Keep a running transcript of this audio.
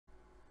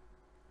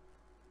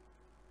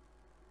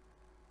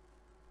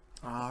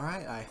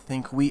Alright, I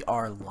think we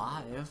are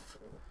live.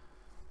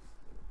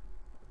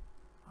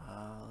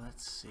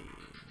 Let's see.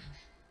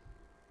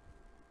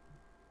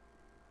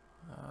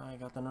 I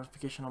got the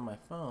notification on my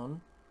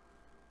phone.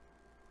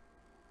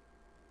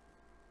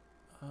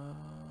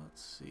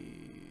 Let's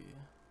see.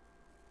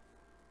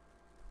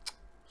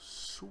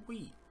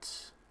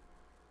 Sweet.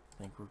 I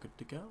think we're good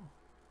to go.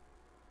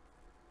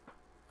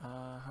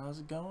 How's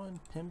it going,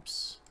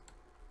 pimps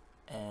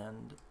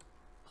and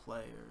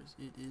players?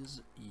 It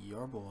is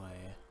your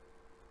boy,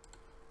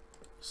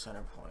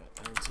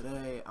 Centerpoint, and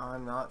today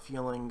I'm not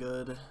feeling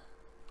good.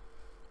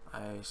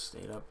 I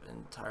stayed up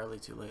entirely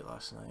too late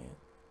last night,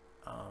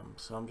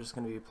 so I'm just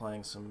going to be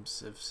playing some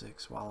Civ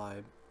 6 while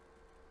I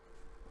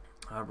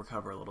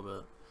recover a little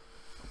bit.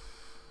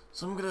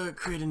 So I'm going to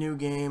create a new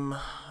game,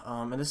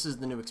 and this is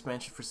the new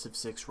expansion for Civ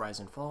 6, Rise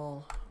and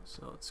Fall,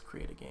 so let's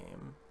create a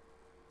game.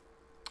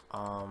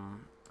 I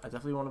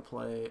definitely want to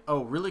play...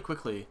 Oh, really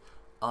quickly,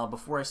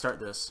 before I start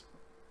this,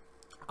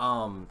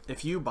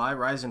 if you buy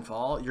Rise and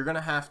Fall, you're going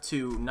to have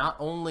to not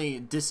only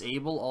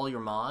disable all your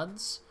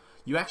mods,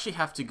 you actually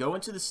have to go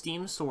into the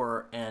Steam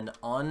store and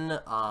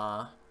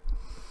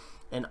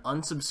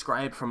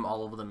unsubscribe from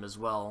all of them as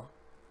well.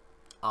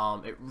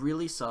 It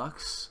really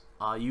sucks.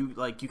 You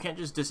can't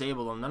just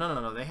disable them.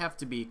 No. They have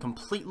to be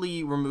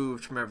completely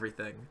removed from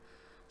everything.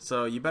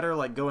 So you better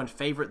go and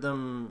favorite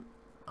them,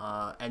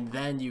 and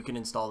then you can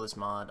install this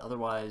mod.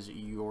 Otherwise,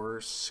 you're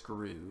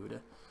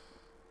screwed.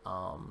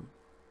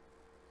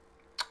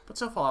 But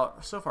so far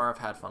I've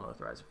had fun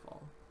with Rise and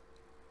Fall.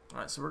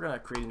 Alright, so we're gonna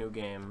create a new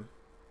game.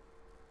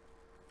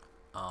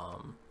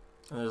 And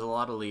there's a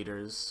lot of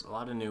leaders, a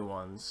lot of new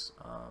ones.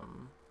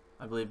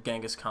 I believe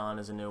Genghis Khan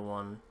is a new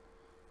one.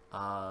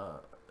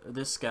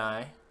 This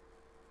guy,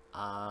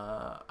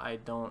 I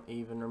don't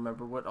even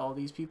remember what all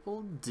these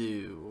people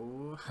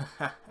do.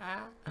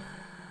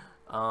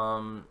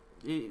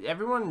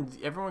 Everyone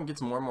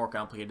gets more and more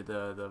complicated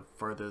the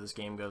further this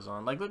game goes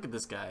on. Look at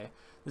this guy.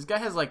 This guy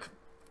has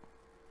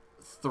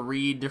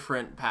 3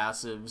 different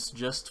passives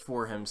just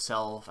for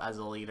himself as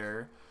a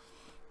leader.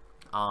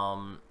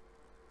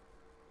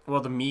 Well,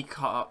 the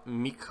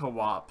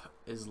Mikawap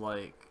is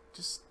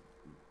just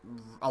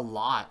a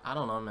lot. I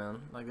don't know,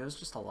 man. There's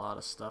just a lot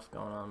of stuff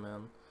going on,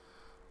 man.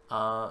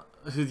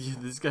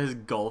 This guy's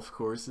golf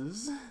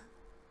courses.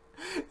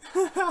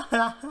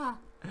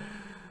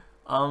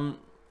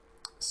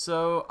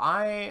 So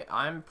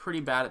I'm pretty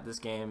bad at this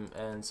game,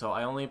 and so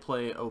I only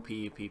play OP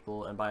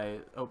people, and by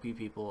OP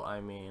people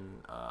I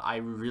mean I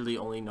really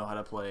only know how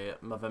to play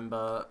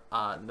Mavemba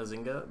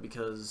Nzinga,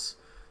 because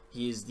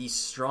he is the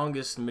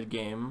strongest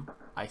mid-game,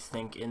 I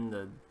think, in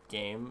the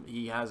game.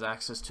 He has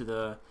access to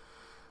the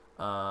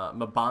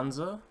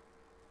Mabanza,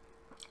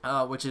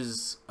 which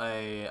is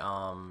a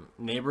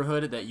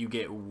neighborhood that you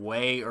get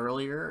way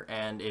earlier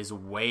and is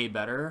way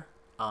better.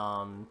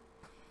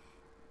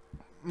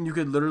 You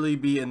could literally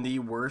be in the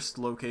worst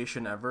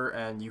location ever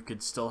and you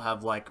could still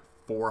have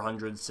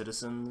 400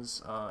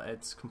 citizens.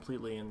 It's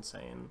completely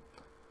insane.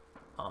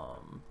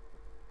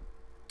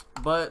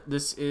 But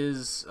this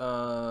is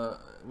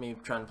me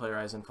trying to play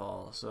Rise and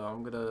Fall, so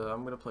I'm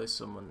gonna play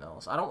someone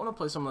else. I don't want to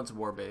play someone that's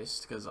war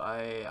based because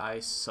I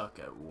suck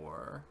at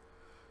war.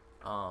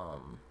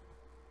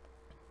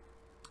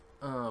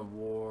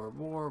 War,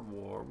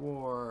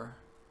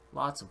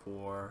 lots of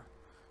war.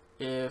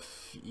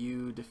 If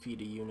you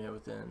defeat a unit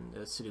within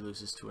the city,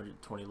 loses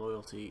 220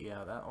 loyalty.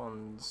 Yeah,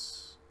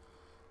 that's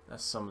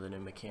some of the new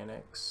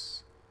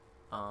mechanics.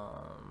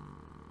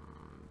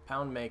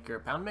 Pound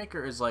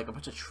Maker is a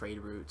bunch of trade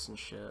routes and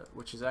shit,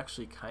 which is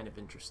actually kind of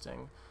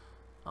interesting.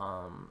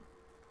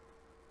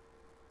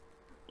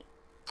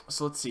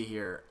 So let's see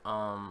here.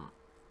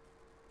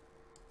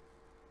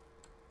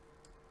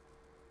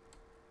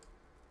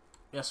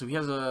 Yeah, so he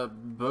has a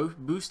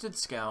boosted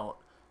scout.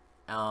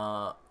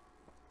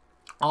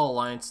 All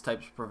alliance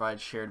types provide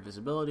shared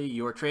visibility.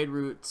 Your trade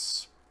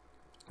routes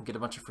get a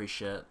bunch of free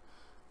shit.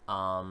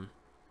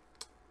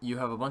 You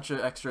have a bunch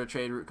of extra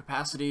trade route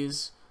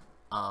capacities.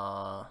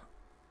 You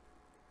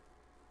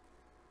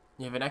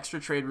have an extra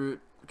trade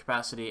route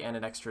capacity and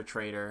an extra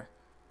trader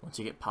once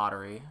you get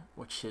pottery,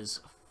 which is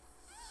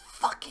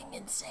fucking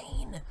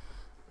insane.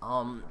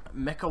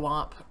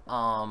 Mikawap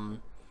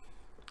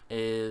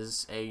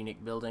is a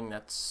unique building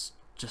that's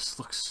just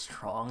looks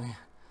strong.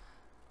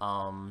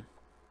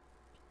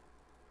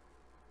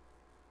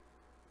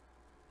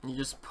 You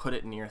just put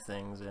it near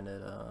things and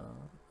it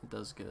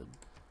does good.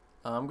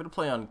 I'm gonna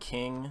play on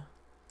King.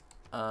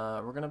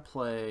 We're gonna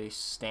play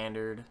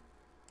standard.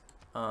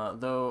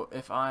 Though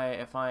if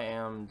I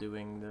am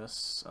doing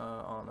this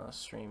on a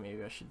stream,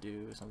 maybe I should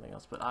do something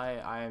else. But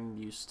I'm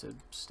used to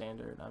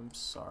standard. I'm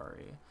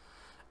sorry.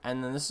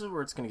 And then this is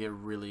where it's gonna get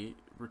really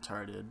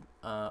retarded.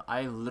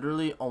 I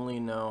literally only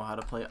know how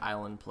to play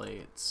island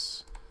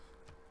plates.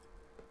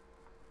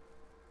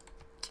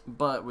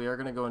 But we are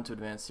gonna go into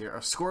advanced here.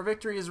 Our score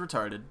victory is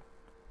retarded.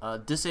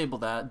 Disable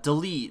that.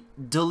 Delete.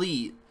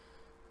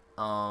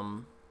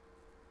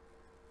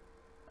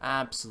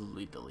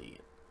 Absolutely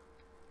delete.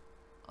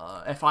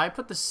 If I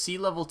put the sea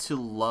level to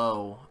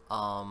low,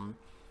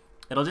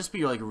 it'll just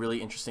be like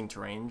really interesting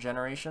terrain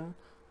generation.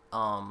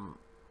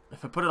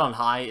 If I put it on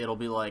high, it'll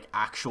be like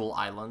actual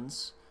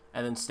islands,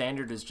 and then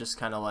standard is just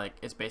kind of like,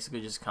 it's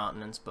basically just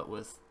continents but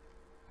with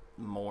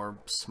more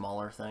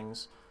smaller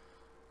things.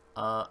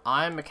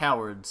 I'm a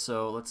coward,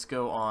 so let's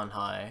go on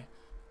high.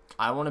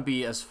 I want to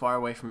be as far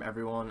away from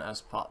everyone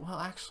as possible. Well,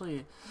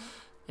 actually,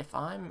 if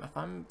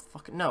I'm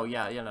fucking no,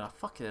 no,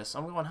 fuck this.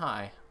 I'm going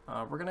high.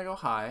 We're gonna go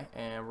high,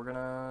 and we're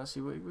gonna see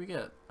what we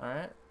get. All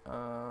right.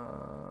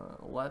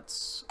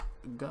 Let's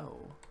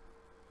go.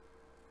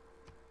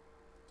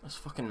 This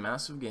fucking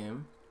massive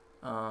game.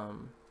 But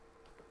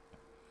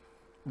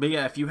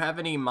yeah, if you have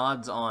any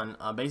mods on,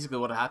 basically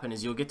what'll happen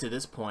is you'll get to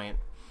this point,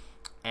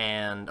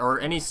 and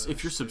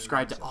if you're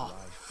subscribed to, oh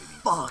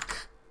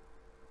fuck.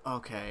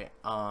 Okay.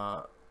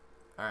 All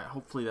right.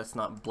 Hopefully that's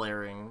not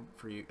blaring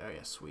for you. Oh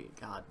yeah,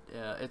 sweet. God,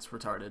 yeah, it's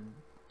retarded.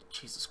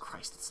 Jesus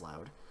Christ, it's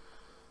loud.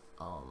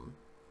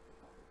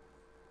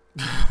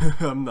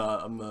 I'm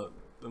not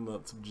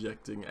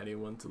subjecting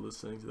anyone to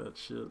listening to that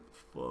shit.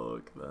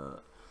 Fuck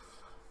that.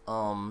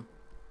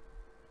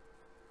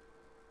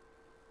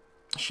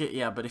 Shit,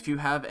 yeah, but if you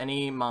have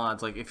any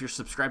mods, like if you're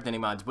subscribed to any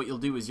mods, what you'll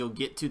do is you'll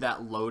get to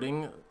that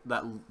loading,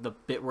 the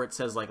bit where it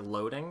says like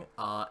loading,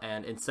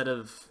 and instead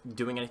of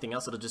doing anything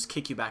else, it'll just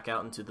kick you back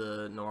out into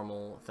the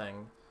normal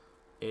thing.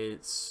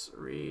 It's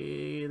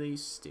really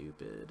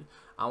stupid.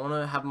 I want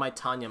to have my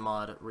Tanya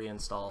mod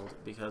reinstalled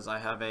because I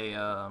have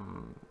a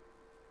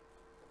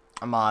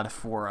mod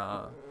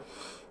for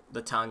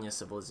the Tanya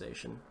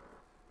civilization.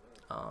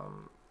 Or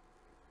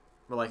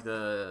like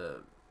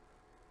the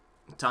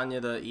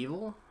Tanya the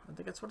Evil, I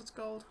think that's what it's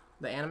called,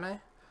 the anime.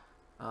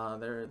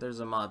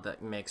 There's a mod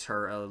that makes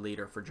her a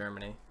leader for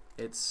Germany.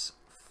 It's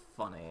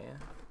funny.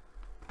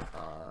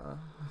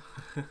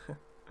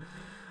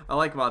 I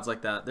like mods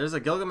like that. There's a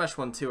Gilgamesh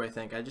one too, I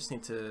think. I just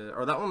need to,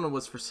 or that one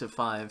was for Civ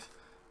 5.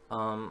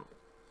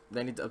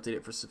 They need to update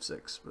it for Civ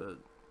 6, but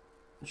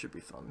it should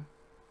be fun.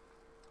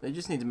 They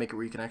just need to make it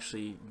where you can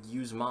actually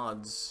use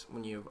mods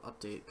when you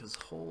update, because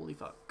holy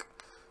fuck.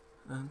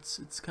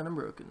 It's kind of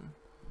broken.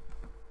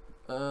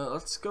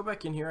 Let's go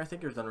back in here. I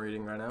think you're done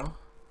reading right now.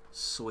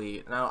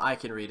 Sweet. Now I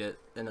can read it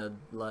in a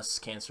less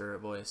cancer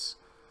voice.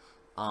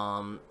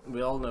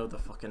 We all know the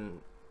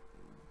fucking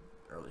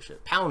early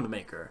shit.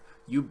 Poundmaker.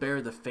 You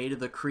bear the fate of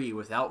the Kree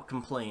without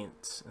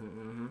complaint.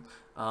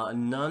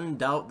 None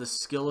doubt the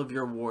skill of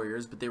your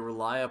warriors, but they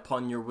rely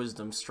upon your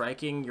wisdom.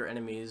 Striking your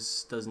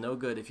enemies does no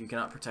good if you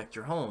cannot protect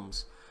your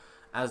homes.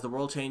 As the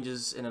world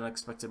changes in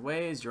unexpected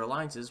ways, your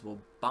alliances will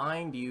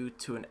bind you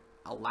to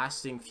a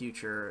lasting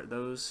future.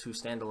 Those who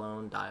stand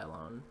alone die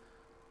alone.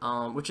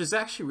 Which is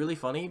actually really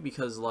funny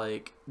because,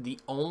 like, the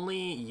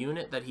only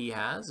unit that he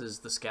has is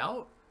the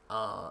scout.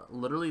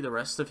 Literally the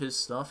rest of his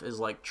stuff is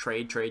like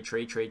trade.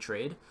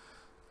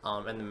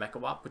 And the Mecha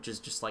Wop, which is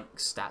just like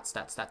stat.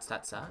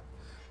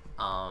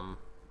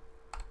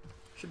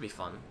 Should be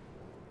fun.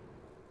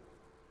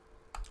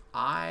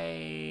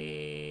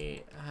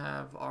 I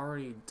have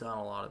already done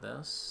a lot of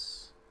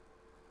this.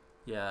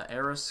 Yeah,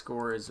 era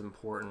score is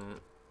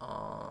important.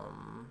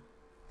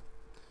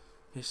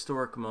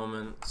 Historic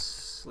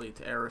moments lead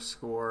to era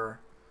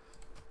score.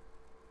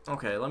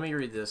 Okay, let me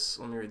read this.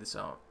 Let me read this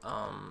out.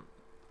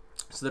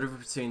 So the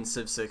difference between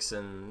Civ 6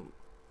 and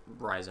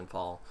Rise and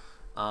Fall.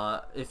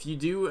 If you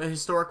do a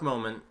historic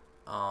moment,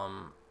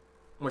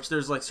 which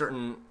there's like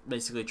certain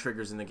basically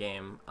triggers in the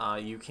game,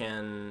 you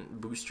can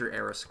boost your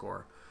era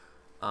score.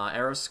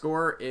 Era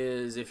score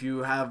is, if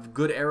you have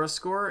good era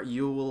score,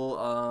 you will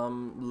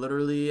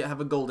literally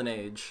have a golden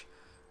age,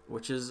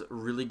 which is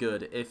really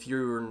good. If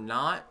you're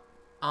not,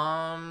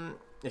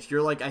 if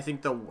you're like, I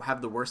think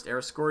have the worst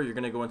era score, you're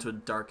gonna go into a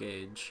dark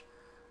age.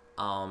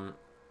 And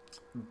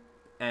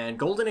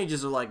golden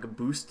ages are like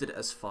boosted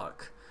as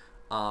fuck,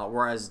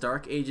 whereas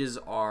dark ages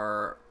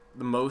are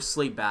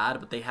mostly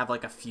bad, but they have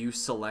like a few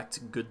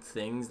select good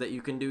things that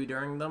you can do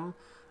during them,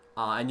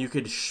 and you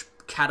could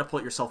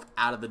catapult yourself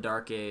out of the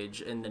dark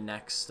age in the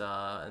next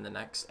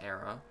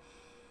era,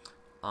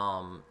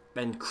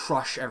 and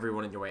crush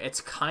everyone in your way.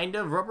 It's kind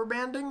of rubber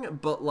banding,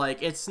 but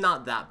like it's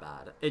not that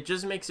bad. It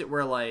just makes it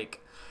where like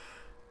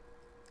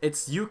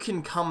you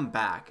can come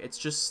back. It's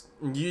just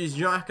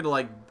you're not gonna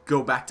like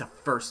go back to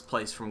first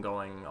place from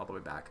going all the way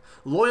back.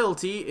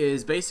 Loyalty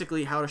is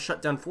basically how to shut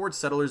down Forge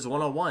Settlers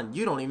 101.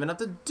 You don't even have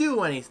to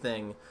do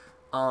anything.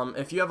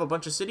 If you have a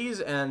bunch of cities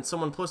and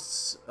someone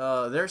puts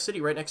their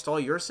city right next to all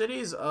your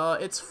cities,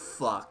 it's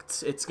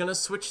fucked. It's gonna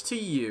switch to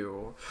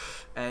you,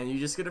 and you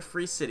just get a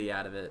free city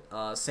out of it.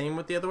 Same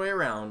with the other way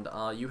around.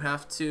 You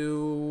have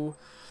to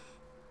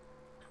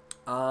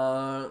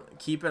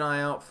keep an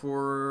eye out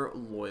for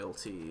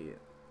loyalty.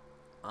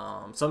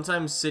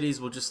 Sometimes cities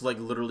will just like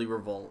literally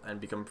revolt and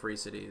become free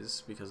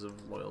cities because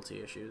of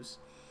loyalty issues.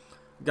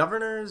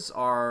 Governors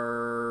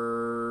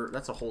are...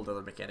 that's a whole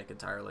other mechanic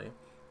entirely.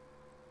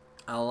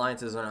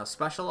 Alliances are now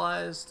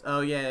specialized.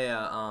 Oh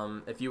yeah.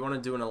 If you want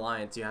to do an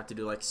alliance, you have to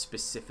do like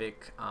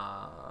specific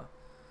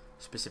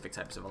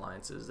types of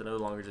alliances. It no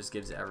longer just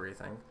gives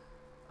everything.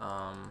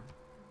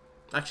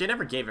 Actually, it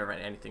never gave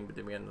everyone anything to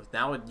begin with.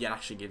 Now it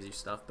actually gives you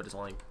stuff, but it's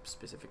only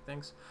specific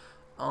things.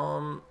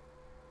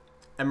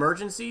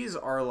 Emergencies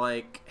are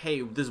like,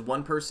 hey, this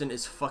one person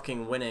is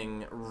fucking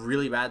winning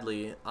really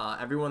badly.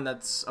 Everyone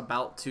that's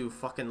about to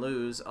fucking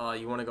lose,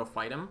 you want to go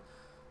fight him,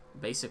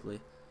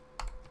 basically.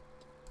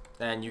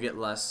 And you get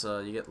less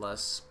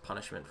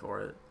punishment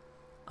for it.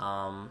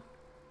 Yeah,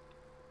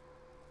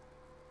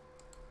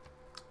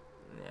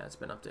 it's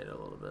been updated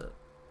a little bit.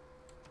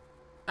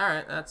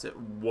 Alright, that's it.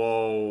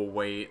 Whoa,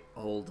 wait,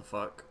 hold the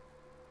fuck.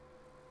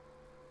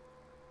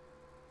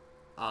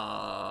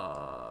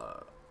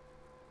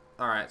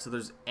 Alright, so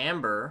there's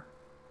amber.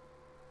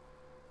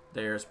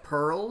 There's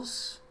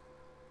pearls.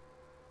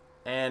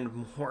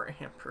 And more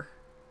amber.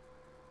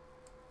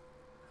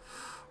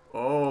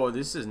 Oh,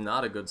 this is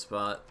not a good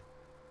spot.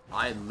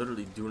 I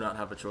literally do not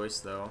have a choice,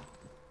 though.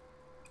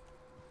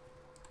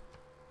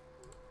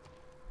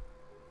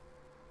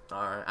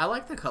 Alright, I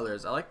like the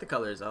colors. I like the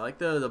colors. I like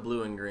the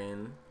blue and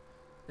green.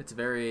 It's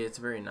very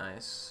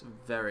nice.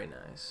 Very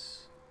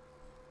nice.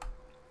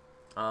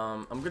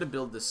 I'm gonna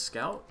build this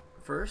scout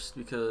first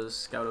because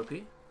scout OP.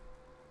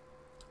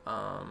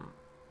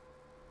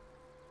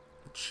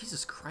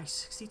 Jesus Christ,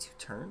 62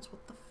 turns?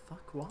 What the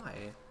fuck?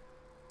 Why?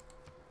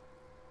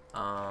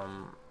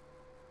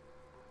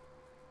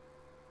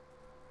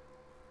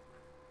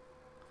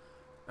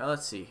 Well,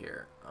 let's see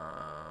here.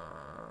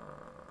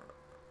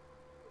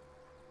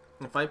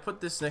 If I put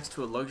this next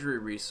to a luxury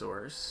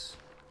resource...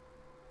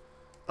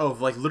 Oh,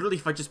 like, literally,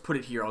 if I just put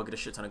it here, I'll get a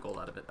shit ton of gold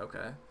out of it.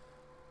 Okay.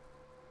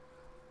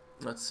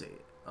 Let's see.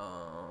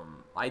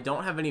 I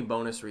don't have any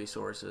bonus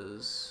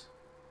resources.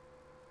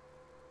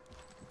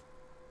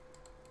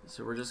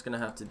 So we're just gonna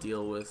have to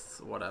deal with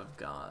what I've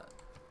got.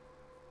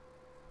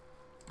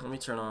 Let me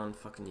turn on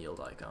fucking yield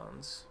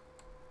icons.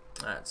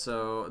 Alright,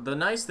 so the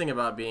nice thing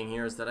about being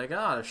here is that I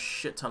got a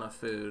shit ton of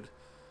food.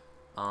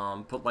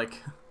 But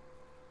like...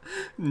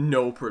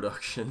 no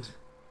production.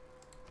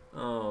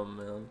 Oh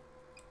man.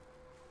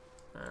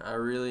 I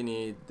really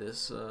need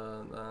this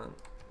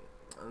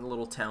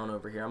little town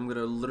over here. I'm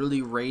gonna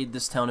literally raid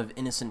this town of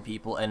innocent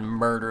people and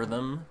murder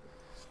them.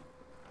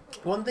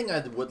 One thing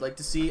I would like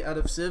to see out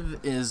of Civ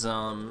is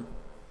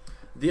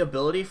the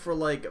ability for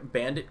like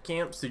bandit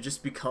camps to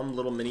just become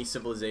little mini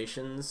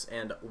civilizations.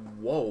 And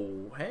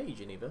whoa, hey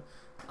Geneva.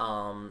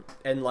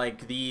 And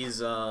like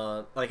these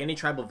like any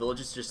tribal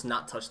villages just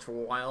not touched for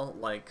a while,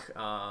 like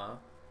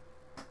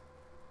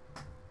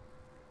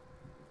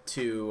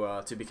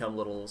to become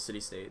little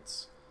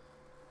city-states.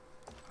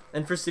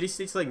 And for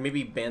city-states, like,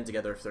 maybe band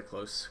together if they're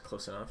close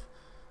enough.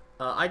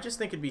 I just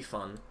think it'd be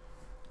fun.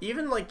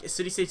 Even, like,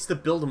 city-states to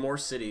build more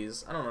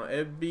cities. I don't know,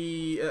 it'd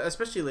be...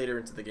 especially later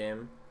into the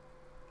game.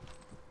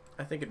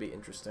 I think it'd be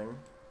interesting.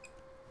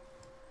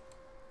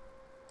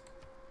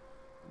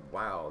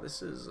 Wow,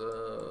 this is,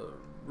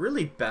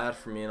 really bad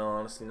for me in all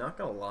honesty, not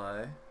gonna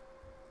lie.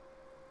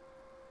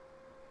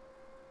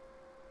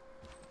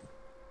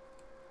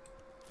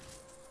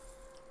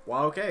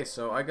 Wow, okay,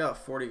 so I got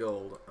 40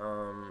 gold.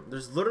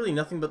 There's literally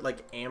nothing but,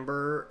 like,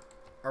 amber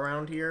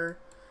around here.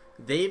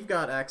 They've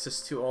got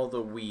access to all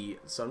the wheat,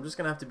 so I'm just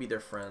gonna have to be their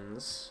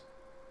friends.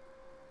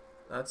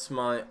 That's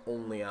my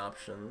only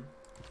option.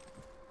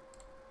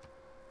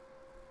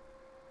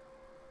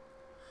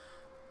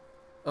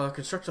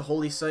 Construct a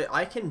holy site.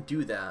 I can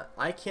do that.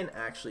 I can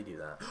actually do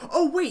that.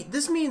 Oh, wait,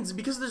 this means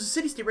because there's a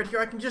city-state right here,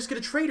 I can just get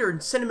a trader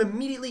and send him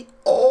immediately.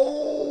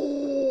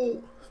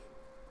 Oh!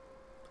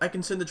 I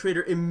can send the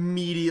trader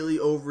immediately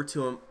over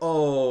to him.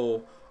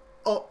 Oh,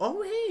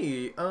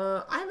 hey,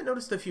 I haven't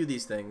noticed a few of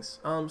these things.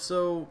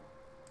 So,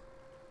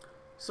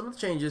 some of the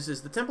changes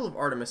is the Temple of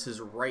Artemis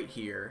is right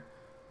here.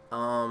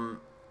 Oh,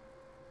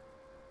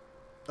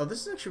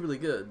 this is actually really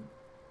good.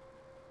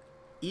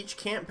 Each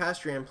camp,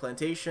 pasture, and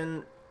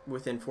plantation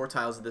within 4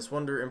 tiles of this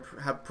wonder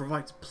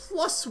provides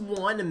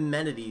 +1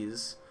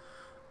 amenities.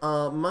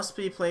 Must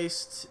be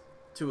placed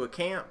to a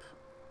camp,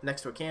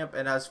 next to a camp,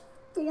 and has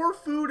 4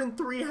 food and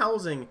 3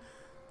 housing.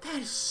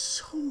 That is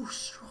so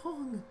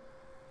strong.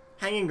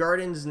 Hanging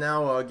Gardens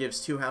now gives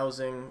 2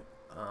 housing.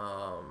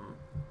 I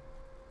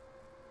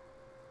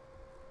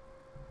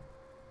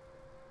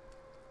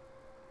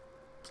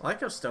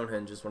like how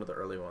Stonehenge is one of the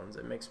early ones.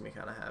 It makes me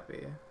kind of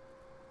happy.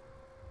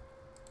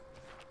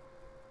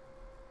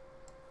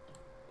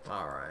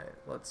 All right,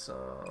 let's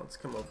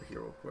come over here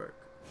real quick.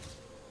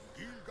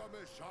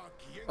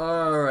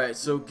 Alright,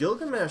 so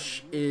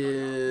Gilgamesh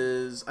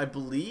is, I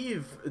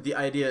believe the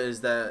idea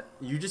is that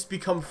you just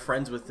become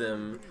friends with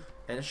him,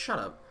 and shut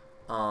up,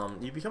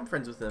 you become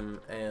friends with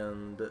him,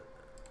 and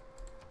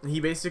he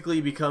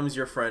basically becomes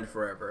your friend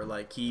forever.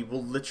 Like, he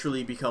will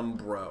literally become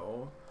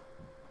bro.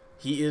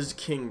 He is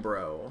King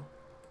Bro.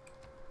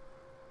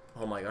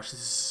 Oh my gosh,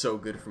 this is so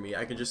good for me.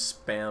 I can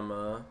just spam,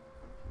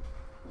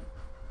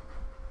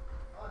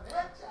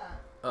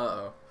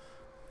 uh-oh.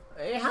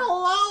 Hey,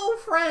 hello,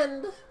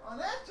 friend. On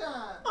that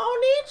time.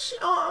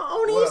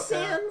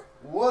 Oni-san.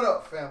 What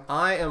up, fam?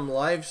 I am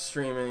live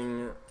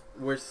streaming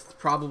with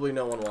probably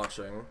no one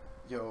watching.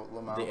 Yo,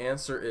 Lamau. The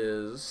answer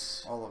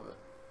is all of it.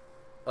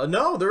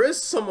 No, there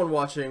is someone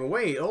watching.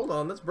 Wait, hold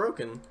on, that's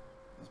broken.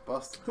 It's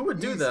busted. Who would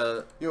do Easy.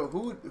 that? Yo,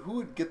 who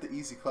would get the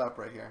easy clap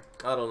right here?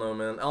 I don't know,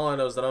 man. All I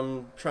know is that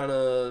I'm trying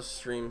to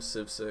stream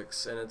Civ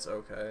 6, and it's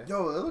okay.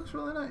 Yo, it looks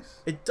really nice.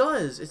 It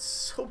does. It's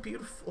so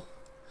beautiful.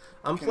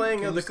 I'm playing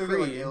can the you still get,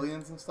 like, Kree.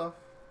 aliens and stuff.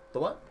 The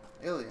what?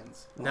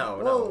 Aliens. No,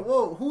 whoa, no.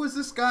 Whoa, who is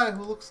this guy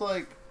who looks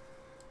like?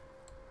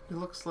 He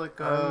looks like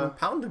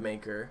Pound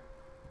Maker.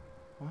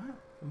 What?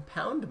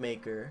 Pound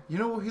Maker. You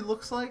know what he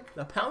looks like?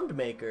 A Pound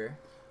Maker.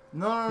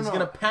 No. He's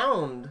gonna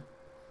pound.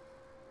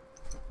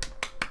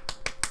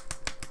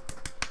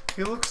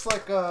 He looks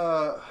like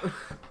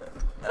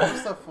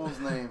what's that fool's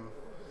name?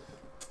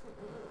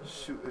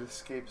 Shoot, it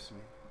escapes me.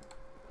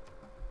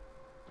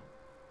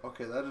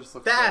 Okay, that just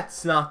looks.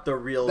 That's not the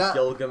real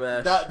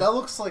Gilgamesh. That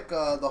looks like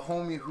the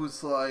homie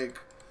who's like,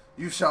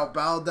 "You shall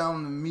bow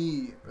down to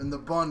me and the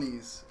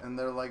bunnies," and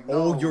they're like, "No."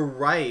 Oh, you're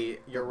right.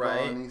 You're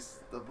right. Bunnies,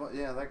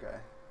 yeah, that guy.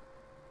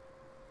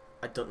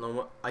 I don't know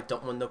what. I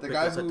don't want no The pickles.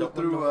 guy I who don't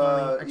threw, want no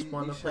honey. I just Eshak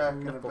want to put and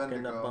in the fucking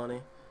Bendigo.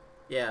 bunny.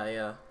 Yeah. I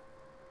know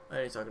what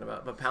you're talking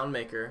about. But Pound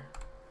Maker.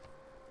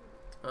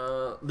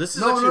 This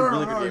is actually a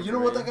really good game. You know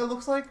what that guy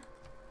looks like?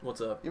 What's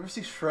up? You ever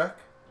see Shrek?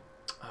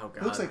 Oh god.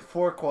 He looks like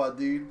 4-quad,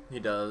 dude. He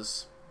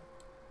does.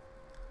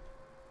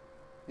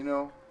 You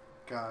know,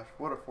 gosh,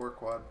 what a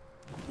 4-quad.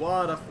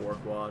 What a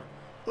 4-quad.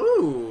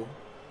 Ooh.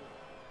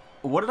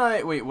 What did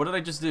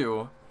I just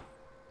do?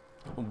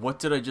 What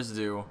did I just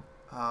do?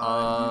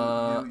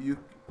 I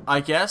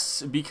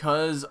guess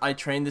because I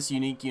trained this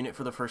unique unit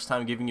for the first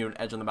time, giving you an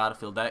edge on the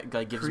battlefield, that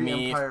gives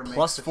me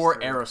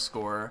 +4 arrow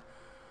score.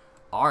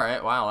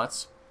 Alright, wow,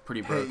 that's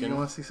pretty broken. Hey, you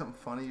want to see something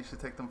funny? You should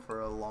take them for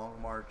a long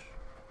march.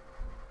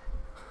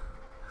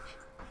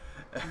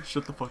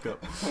 Shut the fuck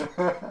up.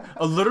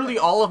 Literally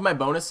all of my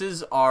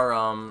bonuses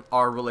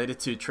are related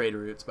to trade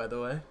routes, by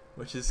the way,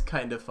 which is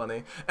kind of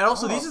funny. And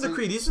also, these are the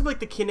Kree. These are like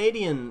the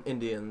Canadian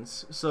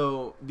Indians,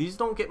 so these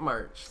don't get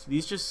marched.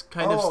 These just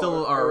kind of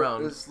still are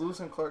around. Is Lewis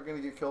and Clark gonna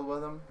get killed by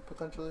them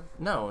potentially?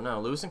 No,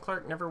 Lewis and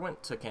Clark never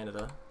went to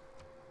Canada.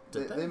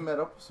 Did they? They met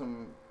up with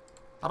some.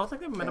 I don't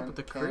think they met up with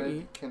the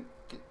Kree.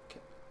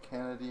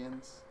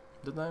 Canadians.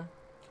 Did they?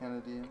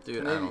 Canadians.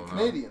 Dude, I don't know.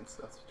 Canadians.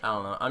 I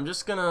don't know. I'm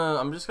just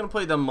gonna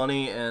play the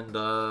money and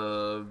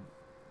I'm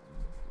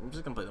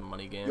just gonna play the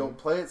money game. Yo,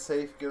 play it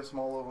safe. Get a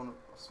small loan of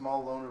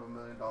 $1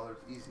 million.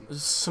 Easy. A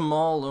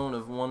small loan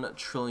of $1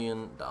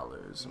 trillion.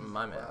 Easy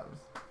My man.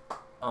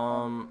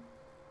 labs.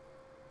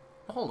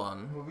 Hold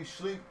on. Movie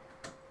sleep.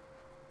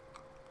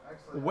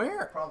 Actually,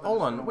 Where? probably Hold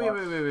just on. gonna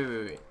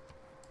Wait.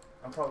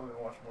 I'm probably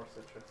gonna watch more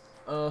Citrus.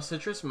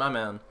 Citrus, my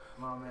man.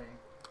 My man.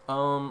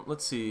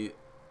 Let's see.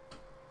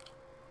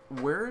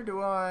 Where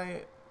do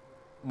I...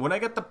 When I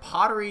get the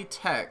pottery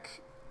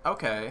tech...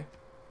 Okay.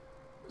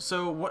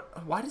 So,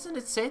 what? Why doesn't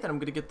it say that I'm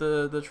going to get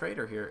the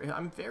trader here?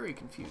 I'm very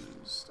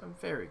confused.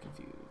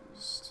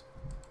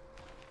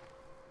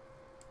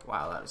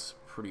 Wow, that is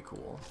pretty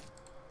cool.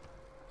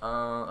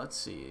 Let's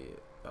see.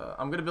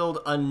 I'm going to build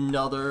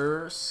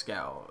another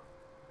scout.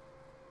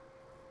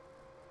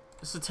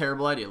 This is a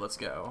terrible idea. Let's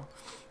go.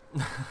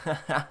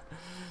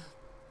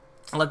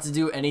 Let's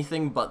do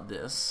anything but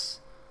this.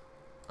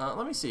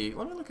 Let me see.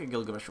 Let me look at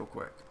Gilgamesh real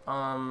quick.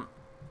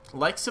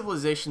 Like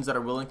civilizations that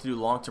are willing to do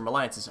long-term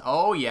alliances.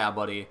 Oh, yeah,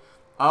 buddy.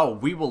 Oh,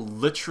 we will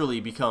literally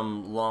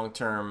become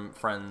long-term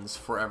friends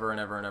forever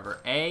and ever and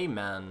ever.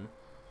 Amen.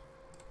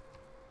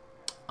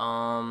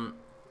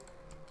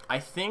 I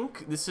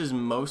think this is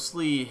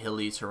mostly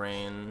hilly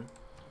terrain.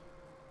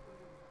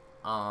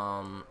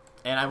 And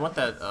I want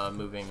that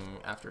moving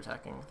after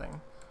attacking thing.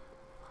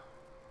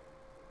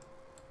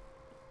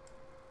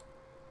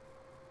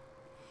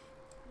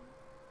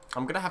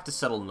 I'm gonna have to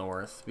settle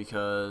north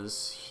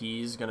because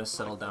he's gonna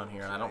settle down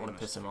here, and I don't want to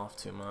piss him off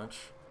too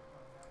much.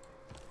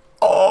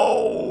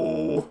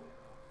 Oh!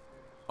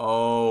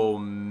 Oh,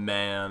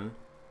 man.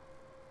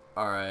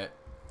 Alright.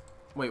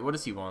 Wait, what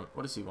does he want?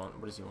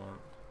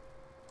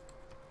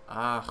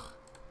 Ah.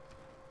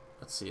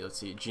 Let's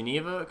see.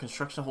 Geneva,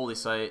 construction of holy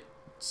site,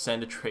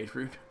 send a trade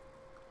route.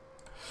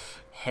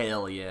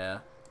 Hell yeah.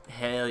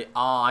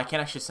 Oh, I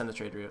can't actually send the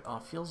trade route. Oh,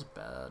 it feels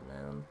bad,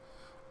 man.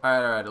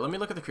 Alright. Let me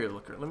look at the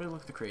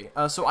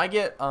Kree. So I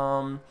get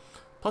 +1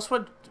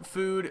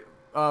 food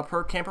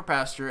per camper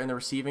pasture in the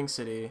receiving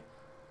city.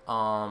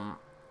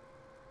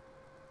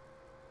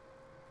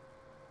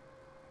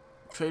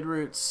 Trade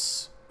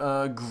routes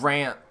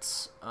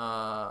grant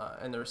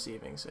in the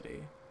receiving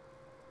city.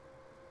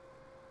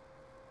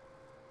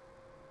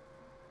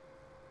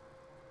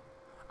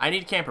 I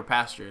need camper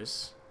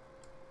pastures.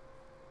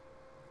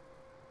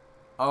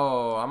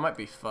 Oh, I might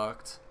be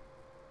fucked.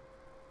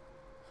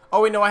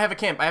 Oh wait, no, I have a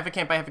camp. Oh,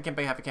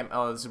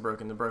 this is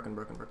broken. They're broken.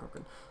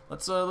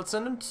 Let's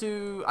send them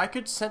to. I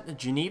could send.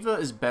 Geneva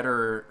is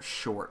better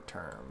short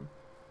term.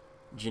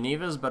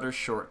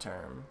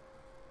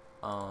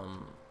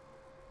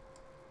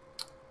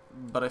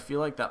 But I feel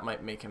like that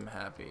might make him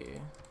happy.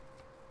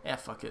 Yeah,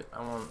 fuck it.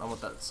 I want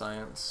that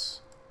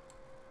science.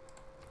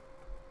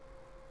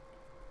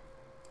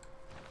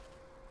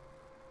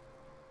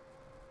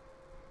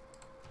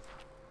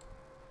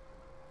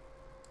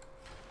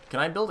 Can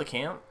I build a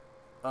camp?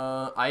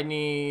 I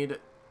need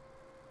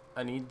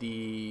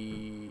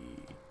the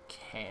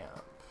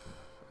camp.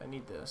 I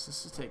need this.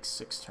 This will take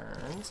 6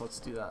 turns.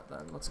 Let's do that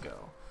then. Let's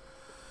go.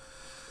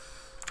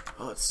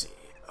 Let's see.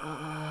 Okay.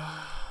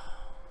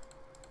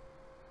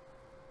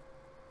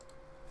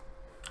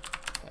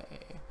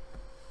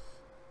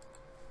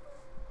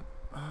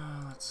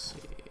 Let's see.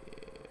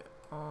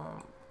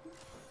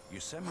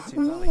 Yosemite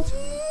Valley to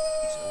me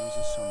is always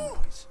a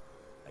sunrise,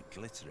 a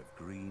glitter of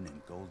green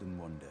and golden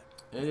wonder.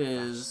 It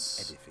is.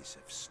 Edifice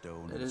of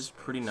stone. It is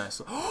pretty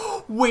nice.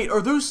 Wait,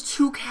 are those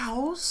 2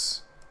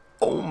 cows?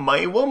 Oh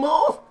my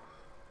woman!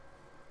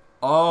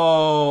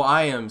 Oh,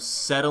 I am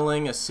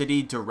settling a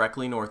city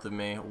directly north of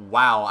me.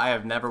 Wow, I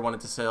have never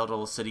wanted to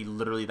settle a city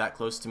literally that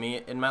close to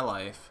me in my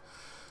life.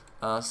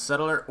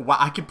 Settler. Wow,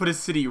 I could put a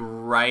city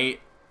right.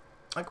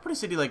 I could put a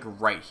city like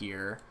right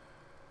here,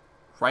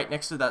 right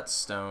next to that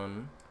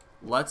stone.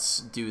 Let's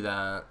do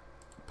that.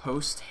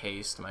 Post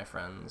haste, my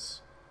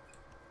friends.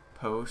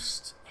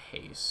 Post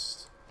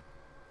haste.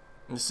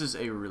 This is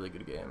a really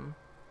good game.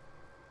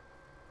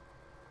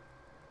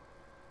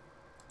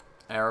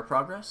 Era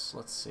progress.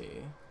 Let's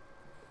see.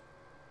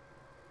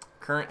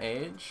 Current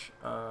age.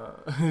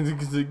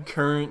 The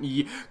current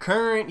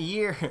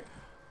year.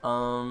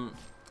 I'm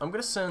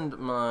gonna send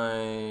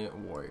my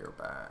warrior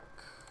back.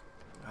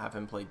 Have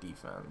him play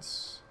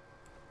defense.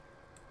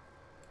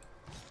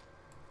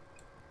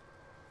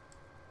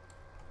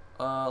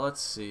 Let's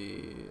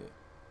see.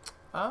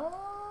 I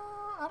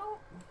don't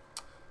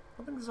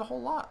think there's a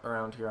whole lot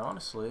around here,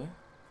 honestly.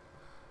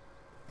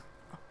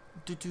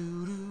 Do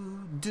do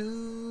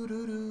do do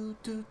do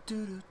do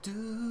do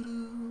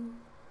do.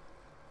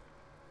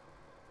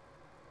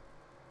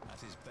 At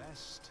his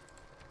best.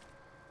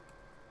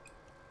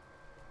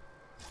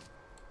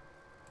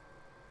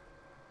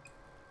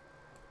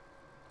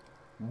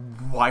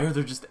 Why are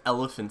there just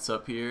elephants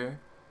up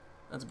here?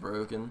 That's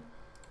broken.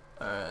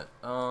 Alright,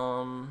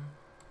 alright,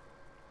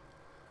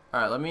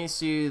 let me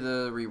see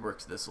the rework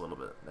to this a little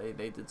bit.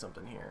 They did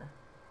something here.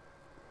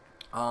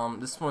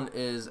 This one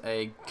is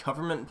a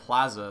government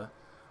plaza,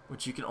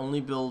 which you can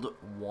only build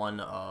 1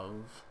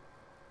 of.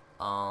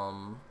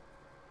 I'm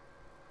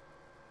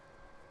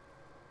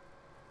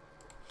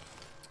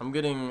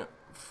getting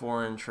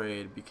foreign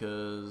trade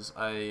because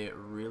I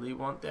really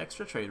want the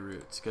extra trade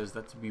routes, because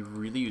that would be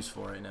really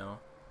useful right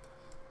now.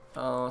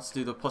 Let's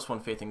do the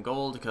 +1 faith in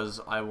gold because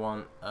I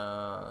want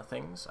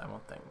things. I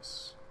want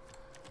things.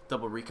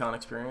 Double recon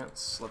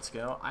experience. Let's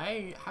go.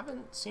 I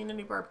haven't seen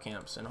any barb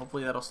camps, and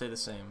hopefully that'll stay the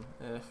same.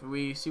 If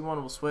we see one,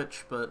 we'll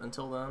switch, but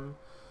until then,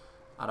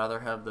 I'd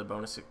rather have the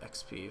bonus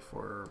XP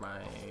for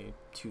my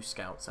 2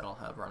 scouts that I'll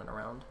have running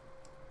around.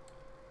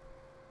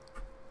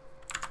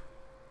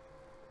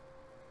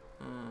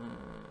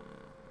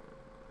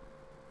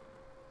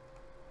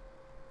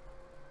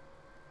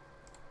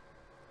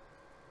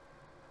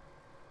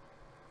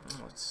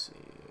 Let's see.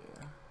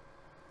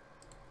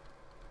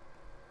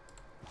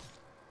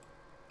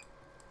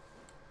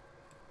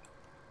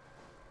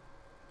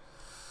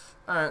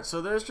 Alright,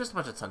 so there's just a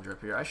bunch of tundra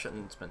up here. I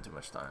shouldn't spend too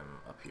much time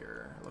up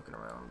here looking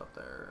around up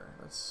there.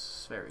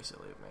 That's very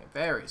silly of me.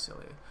 Very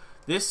silly.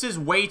 This is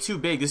way too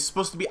big. This is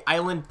supposed to be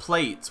island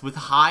plates with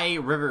high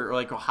river,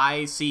 like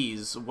high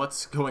seas.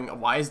 What's going on?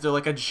 Why is there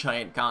like a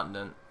giant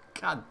continent?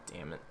 God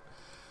damn it.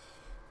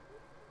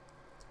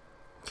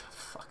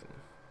 Fucking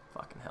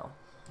hell.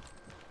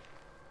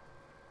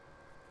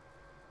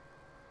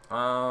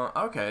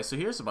 Okay, so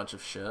here's a bunch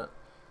of shit.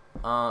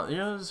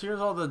 Here's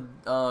all the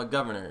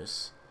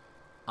governors.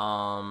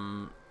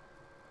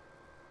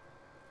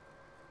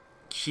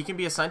 She can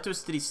be assigned to a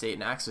city-state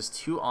and access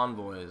 2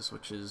 envoys,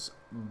 which is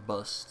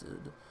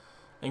busted.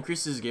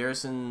 Increases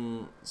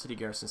city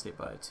garrison state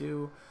by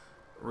 2.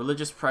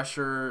 Religious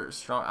pressure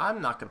strong.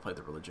 I'm not gonna play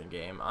the religion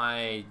game.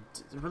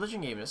 The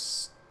religion game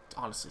is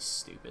honestly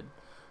stupid.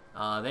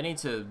 They need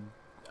to.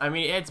 I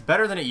mean, it's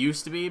better than it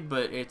used to be,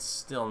 but it's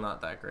still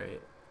not that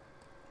great.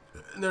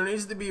 There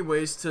needs to be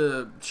ways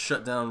to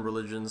shut down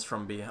religions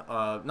from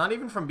not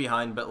even from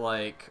behind, but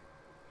like.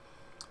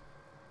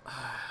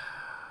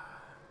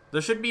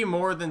 There should be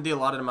more than the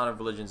allotted amount of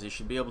religions. You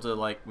should be able to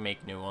like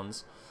make new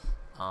ones,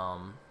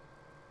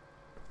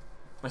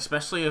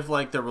 especially if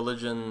like the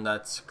religion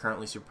that's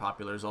currently super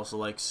popular is also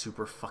like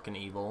super fucking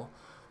evil.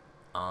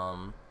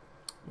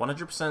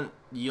 100%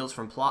 yields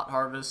from plot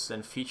harvests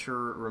and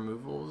feature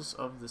removals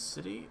of the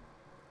city.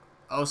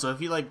 Oh, so if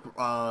he like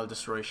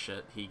destroys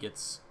shit, he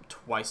gets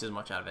twice as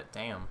much out of it.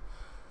 Damn.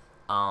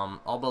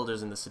 All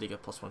builders in the city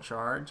get +1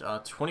 charge.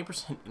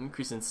 20%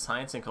 increase in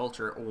science and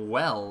culture.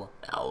 Well,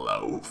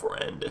 hello,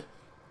 friend.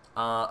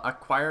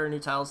 Acquire new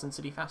tiles in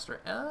city faster.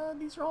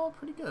 These are all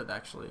pretty good,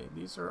 actually.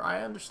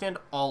 I understand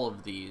all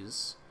of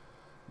these.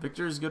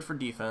 Victor is good for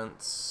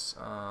defense.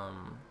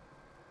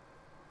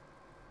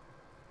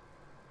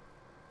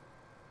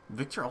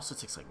 Victor also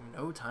takes like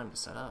no time to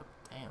set up.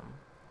 Damn.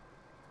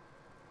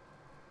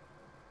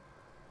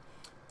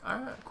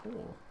 Alright,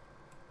 cool.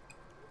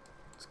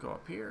 Let's go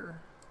up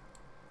here.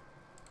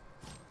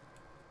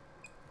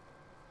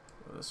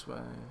 Go this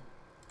way.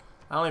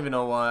 I don't even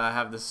know why I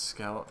have this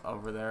scout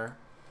over there.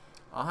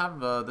 I'll have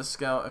this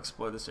scout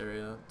explore this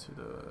area to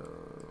the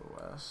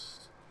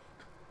west.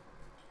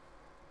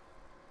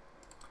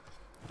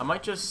 I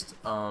might just,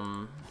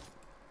 oh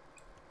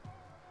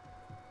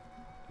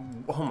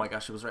my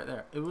gosh, it was right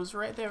there. It was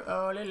right there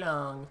all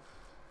along.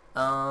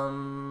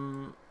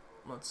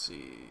 Let's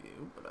see.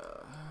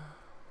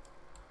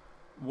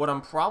 What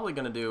I'm probably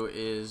gonna do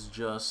is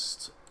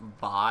just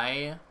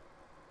buy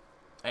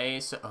a,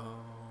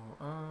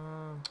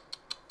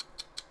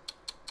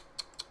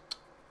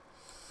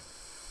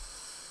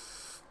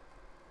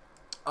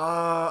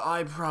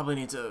 I probably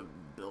need to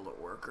build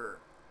a worker.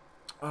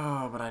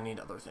 Oh, but I need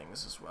other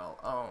things as well.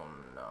 Oh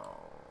no.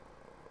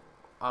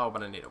 Oh,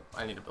 but I need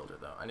a builder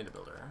though. I need a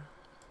builder.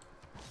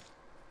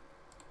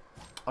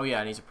 Oh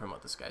yeah, I need to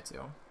promote this guy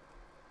too.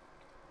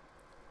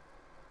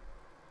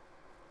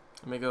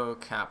 Let me go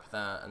cap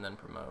that and then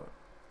promote.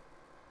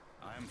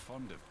 I am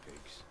fond of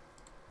pigs.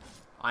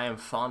 I am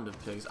fond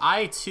of pigs.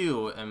 I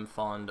too am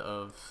fond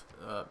of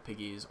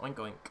piggies. Oink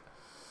oink.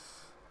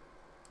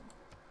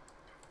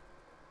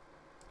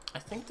 I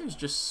think there's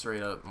just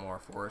straight up more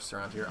forests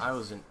around here. I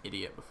was an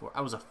idiot before.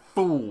 I was a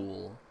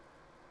fool.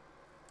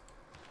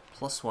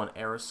 +1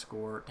 era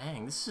score.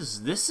 Dang, this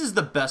is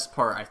the best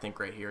part, I think,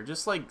 right here.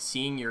 Just like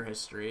seeing your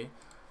history.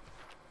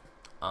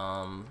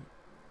 Let's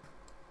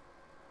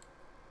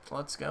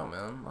go,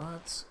 man.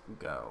 Let's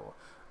go.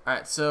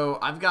 Alright, so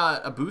I've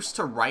got a boost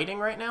to writing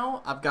right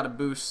now. I've got a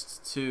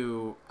boost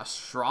to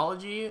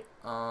astrology,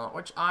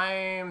 which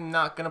I'm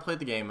not gonna play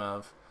the game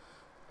of.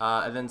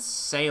 And then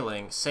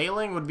sailing.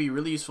 Sailing would be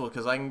really useful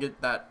because I can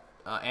get that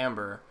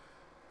amber.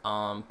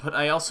 But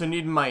I also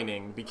need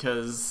mining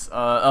because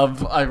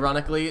of,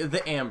 ironically,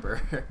 the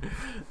amber.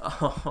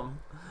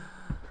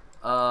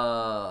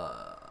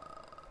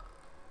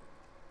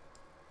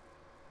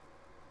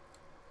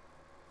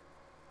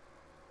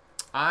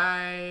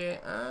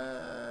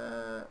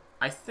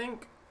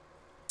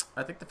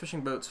 I think the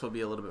fishing boats will be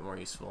a little bit more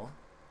useful.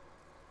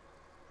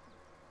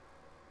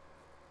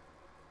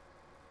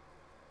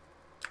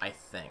 I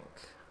think.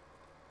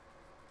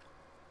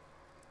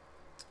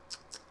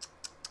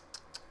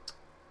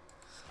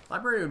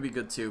 Library would be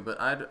good too,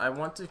 but I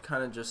want to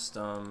kind of just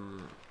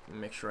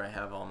make sure I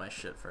have all my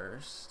shit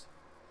first.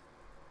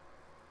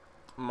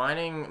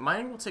 Mining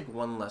will take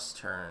one less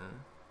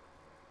turn.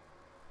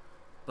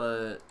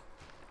 But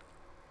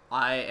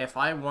if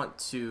I want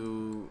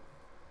to,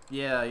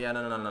 no,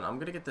 I'm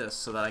gonna get this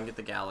so that I can get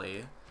the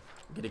galley,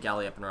 get a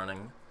galley up and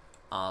running,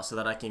 so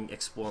that I can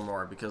explore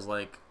more, because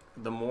like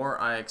the more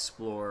I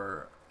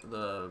explore,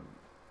 the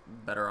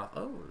better off.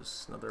 Oh,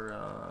 it's another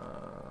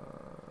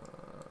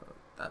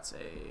that's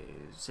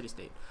a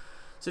city-state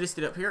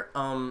up here.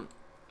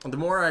 The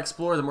more I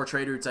explore, the more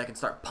trade routes I can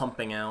start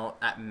pumping out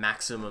at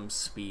maximum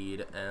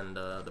speed, and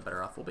the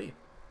better off we'll be.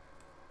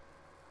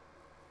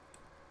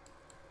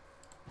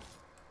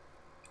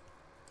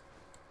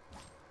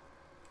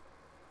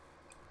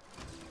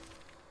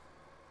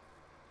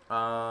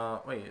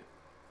 Wait.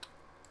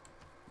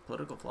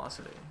 Political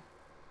velocity.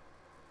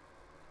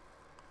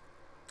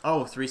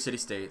 Oh, 3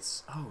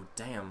 city-states. Oh,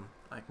 damn.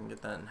 I can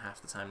get that in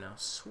half the time now.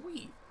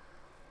 Sweet.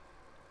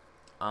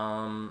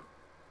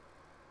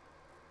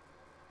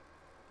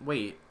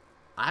 Wait.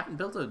 I haven't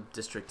built a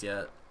district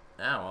yet. Oh,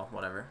 well,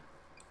 whatever.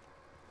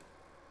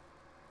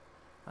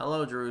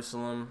 Hello,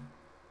 Jerusalem.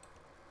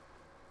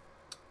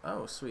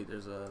 Oh, sweet.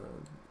 There's a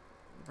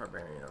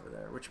barbarian over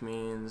there, which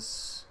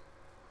means...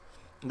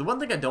 The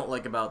one thing I don't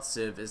like about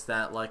Civ is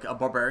that, like, a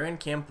barbarian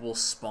camp will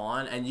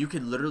spawn, and you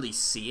could literally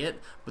see it,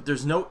 but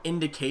there's no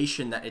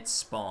indication that it's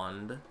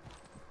spawned.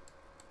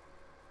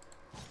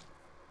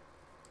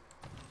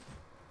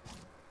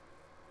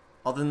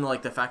 Other than,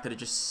 like, the fact that it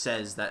just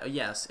says that, oh,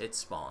 yes, it's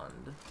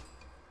spawned.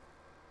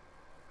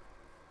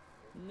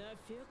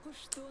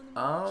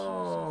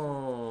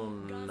 Oh,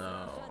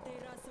 no.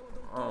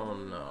 Oh,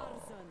 no.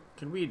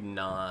 Can we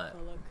not?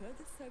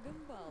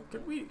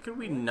 Could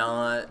we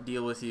not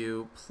deal with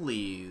you,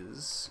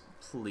 please?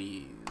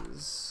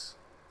 Please.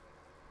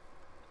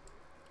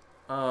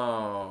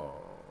 Oh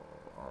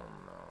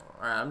no.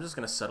 Alright, I'm just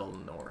gonna settle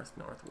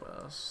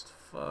northwest.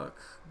 Fuck.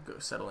 Go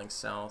settling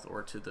south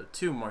or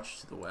too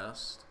much to the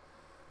west.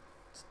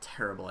 It's a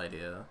terrible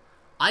idea.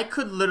 I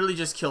could literally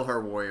just kill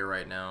her warrior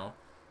right now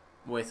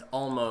with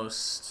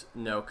almost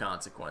no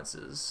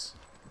consequences.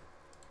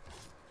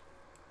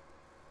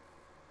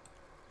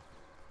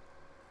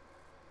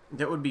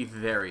 That would be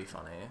very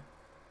funny.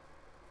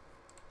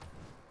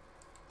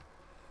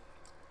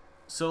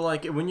 So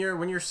like when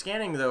you're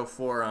scanning though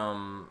for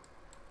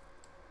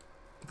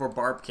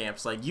barb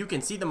camps, like you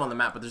can see them on the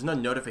map, but there's no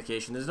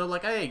notification. There's no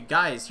like, hey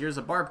guys, here's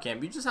a barb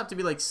camp. You just have to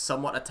be like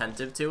somewhat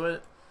attentive to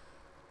it,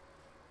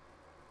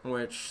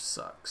 which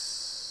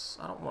sucks.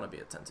 I don't want to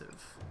be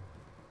attentive.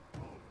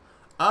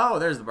 Oh,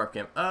 there's the barb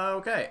camp.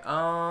 Okay.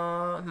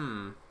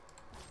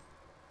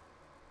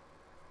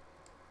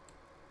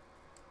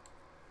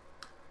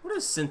 What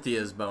is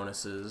Cynthia's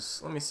bonuses?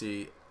 Let me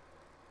see.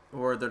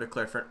 Or they're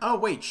declared friend. Oh,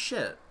 wait,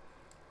 shit.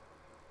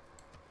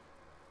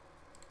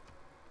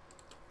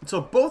 So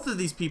both of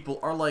these people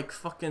are like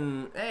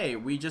fucking, hey,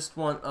 we just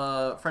want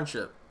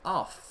friendship.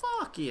 Oh,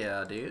 fuck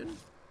yeah, dude.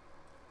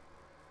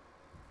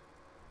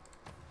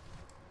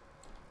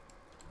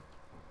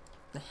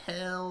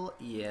 Hell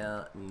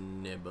yeah,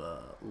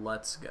 nibba.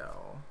 Let's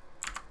go.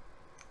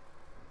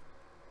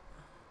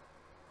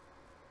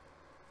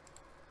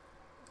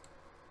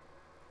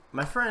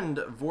 My friend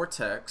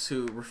Vortex,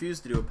 who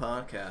refused to do a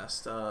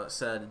podcast,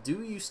 said,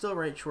 do you still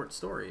write short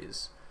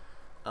stories?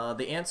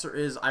 The answer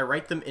is, I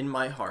write them in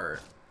my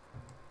heart.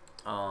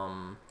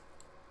 That's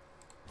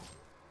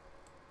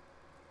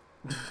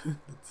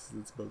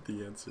about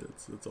the answer.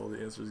 That's all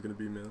the answer is gonna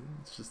be, man.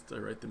 It's just, I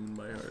write them in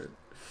my heart.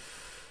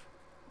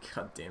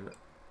 God damn it.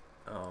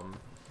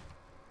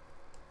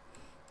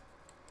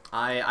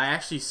 I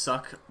actually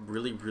suck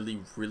really, really,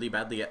 really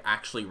badly at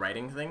actually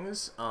writing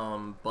things,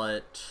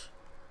 but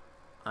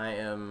I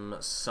am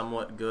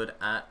somewhat good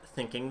at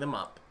thinking them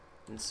up.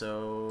 And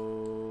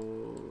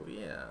so,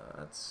 yeah,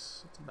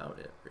 that's about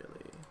it,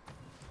 really.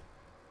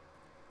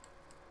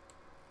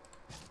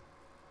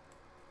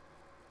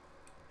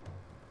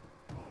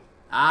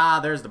 Ah,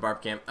 there's the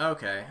barb camp.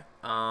 Okay.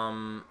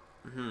 Alright,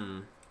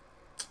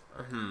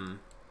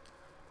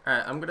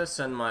 I'm gonna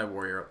send my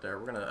warrior up there.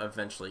 We're gonna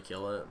eventually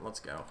kill it. Let's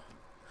go.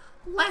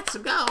 Let's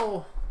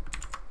go!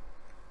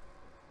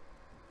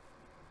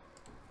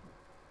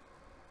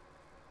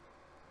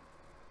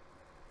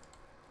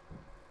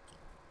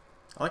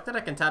 I like that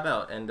I can tab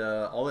out, and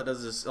all it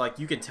does is, like,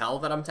 you can tell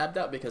that I'm tabbed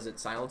out because it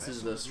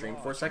silences the stream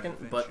for a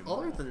second, but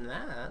other than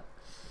that...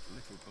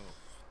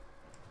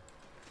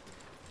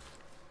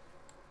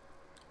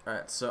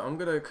 Alright, so I'm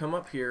gonna come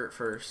up here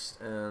first,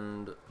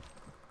 and...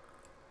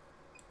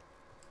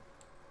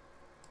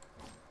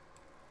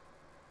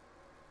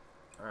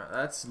 Alright,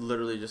 that's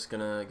literally just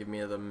gonna give me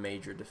the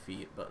major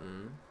defeat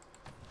button.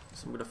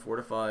 So I'm gonna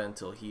fortify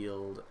until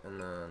healed, and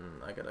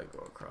then I gotta go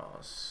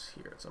across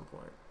here at some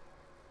point.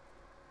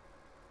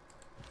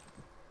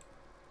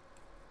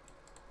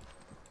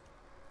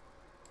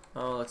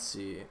 Oh, let's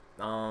see.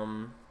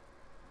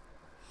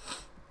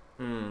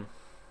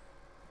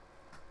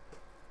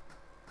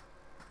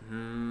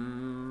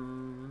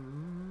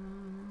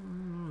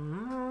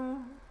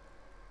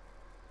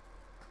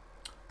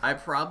 I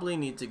probably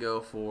need to go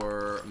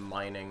for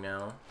mining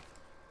now,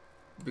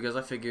 because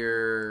I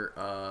figure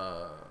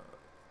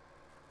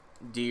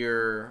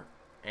deer,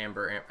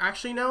 amber.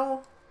 Actually,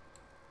 no.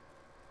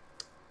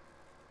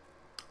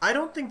 I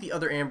don't think the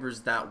other amber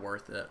is that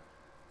worth it.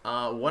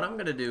 What I'm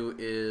gonna do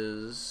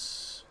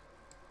is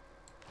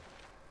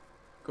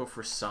go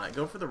for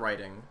the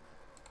writing.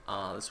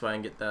 This way I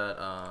can get that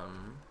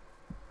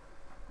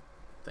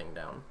thing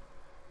down.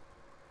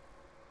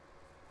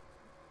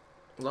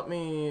 Let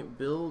me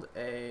build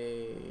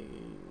a...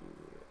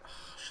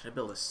 Should I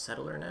build a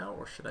settler now,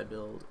 or should I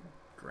build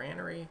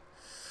granary?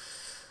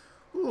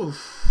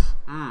 Oof.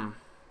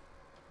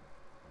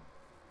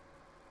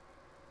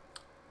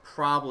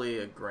 Probably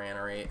a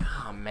granary.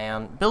 Oh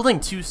man, building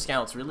 2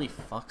 scouts really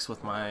fucks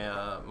with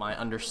my my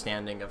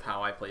understanding of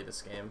how I play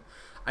this game.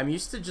 I'm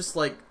used to just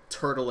like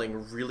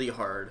turtling really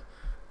hard,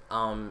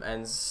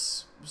 and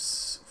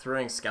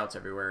throwing scouts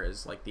everywhere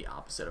is like the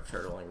opposite of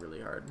turtling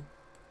really hard.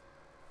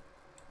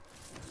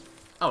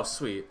 Oh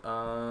sweet.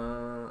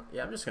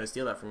 Yeah, I'm just gonna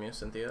steal that from you,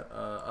 Cynthia.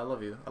 I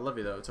love you. I love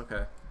you though. It's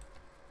okay.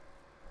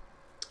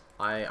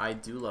 I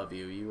do love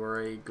you. You are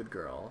a good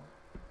girl.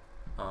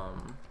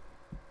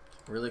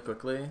 Really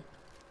quickly, I'm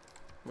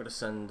gonna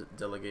send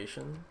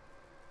delegation,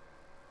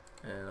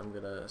 and I'm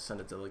gonna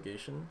send a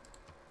delegation.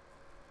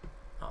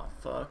 Oh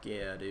fuck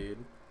yeah,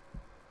 dude.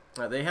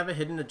 They have a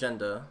hidden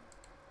agenda,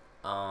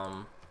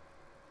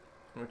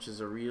 which is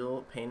a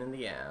real pain in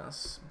the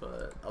ass,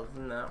 but other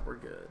than that, we're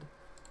good.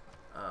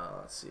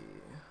 Let's see.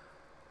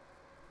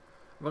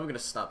 I'm probably gonna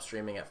stop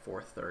streaming at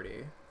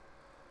 4:30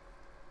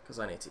 because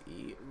I need to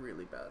eat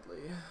really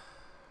badly.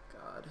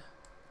 God.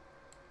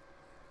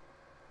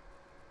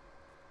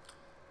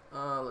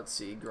 Let's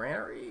see,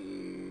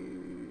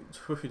 granary.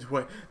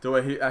 Do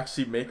I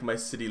actually make my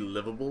city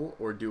livable,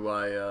 or do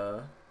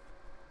I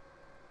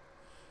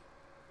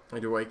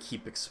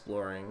keep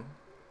exploring?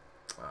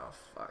 Oh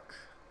fuck.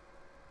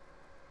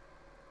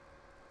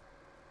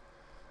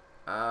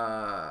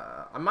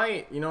 I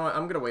might, you know what,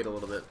 I'm gonna wait a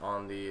little bit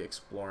on the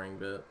exploring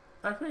bit.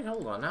 Wait,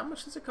 hold on, how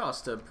much does it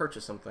cost to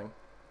purchase something?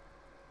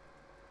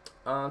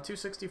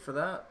 260 for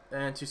that,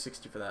 and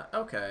 260 for that.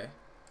 Okay.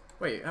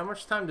 Wait, how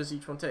much time does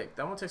each one take?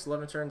 That one takes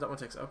 11 turns, that one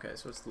takes... Okay,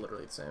 so it's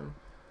literally the same.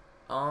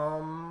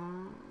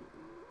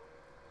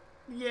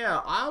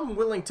 Yeah, I'm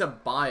willing to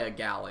buy a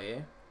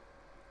galley.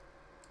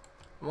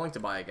 I'm willing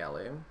to buy a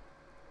galley.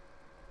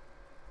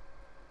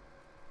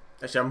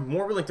 Actually, I'm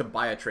more willing to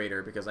buy a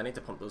trader because I need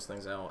to pump those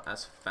things out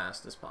as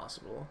fast as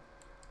possible.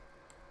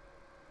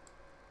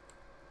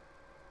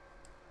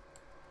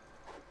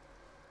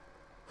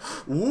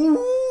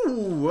 Ooh!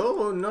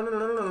 Whoa! No, no, no,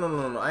 no, no,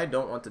 no, no! I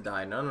don't want to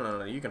die. No, no, no,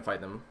 no! You can fight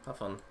them. Have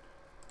fun.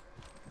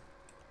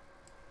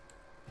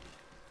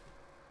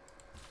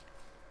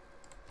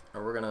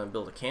 And we're gonna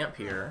build a camp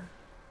here.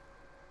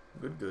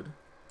 Good, good.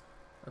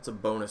 That's a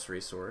bonus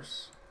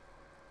resource.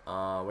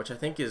 which I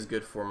think is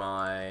good for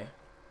my.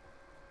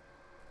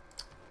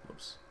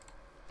 Oops.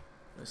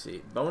 Let's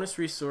see. Bonus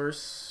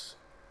resource.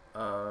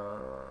 I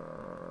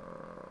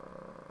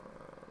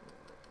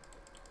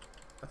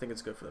think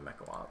it's good for the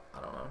Mecha Wop.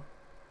 I don't know.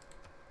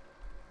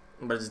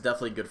 But it's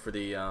definitely good for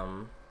the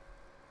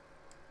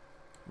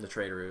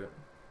trade route.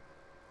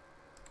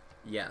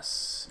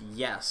 Yes.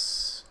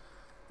 Yes.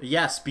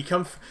 Yes,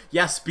 become...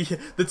 Yes,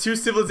 the two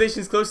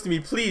civilizations close to me,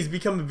 please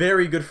become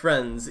very good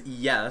friends.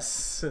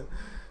 Yes.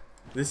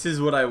 This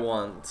is what I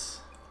want.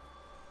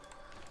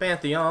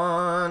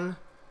 Pantheon.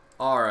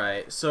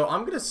 Alright, so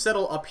I'm gonna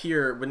settle up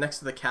here with next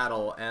to the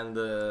cattle and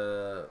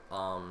the,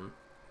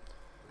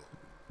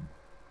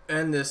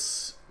 and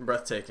this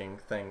breathtaking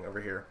thing over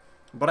here.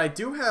 But I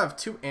do have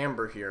 2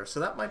 amber here,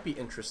 so that might be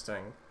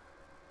interesting.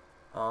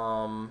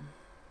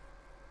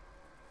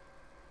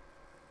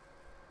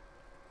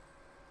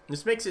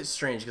 This makes it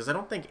strange, because I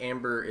don't think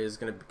amber is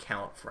gonna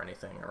count for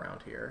anything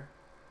around here.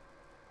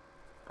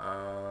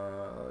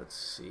 Let's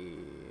see...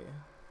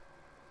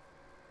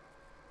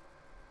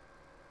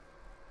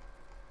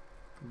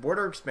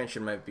 Border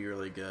expansion might be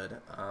really good.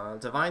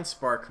 Divine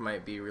Spark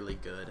might be really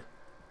good.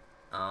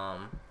 La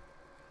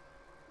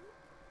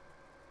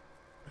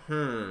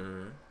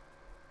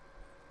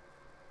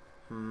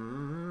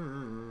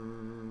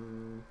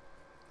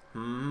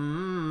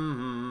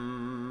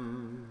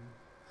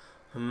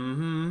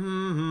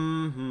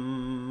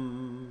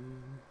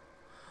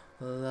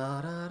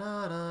da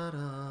da da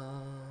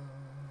da.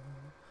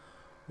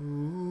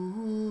 Ooh.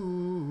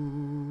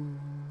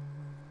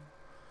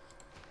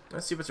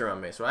 Let's see what's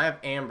around me. So I have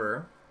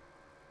amber.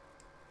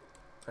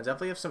 I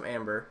definitely have some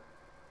amber.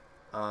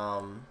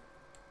 And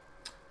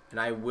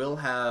I will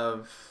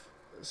have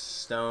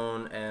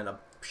stone and a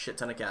shit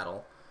ton of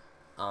cattle.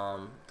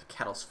 The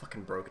cattle's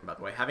fucking broken, by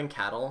the way. Having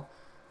cattle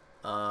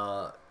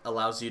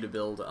allows you to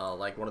build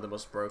like one of the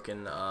most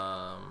broken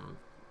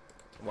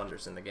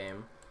wonders in the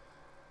game.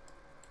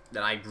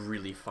 That I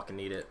really fucking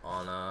need it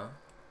on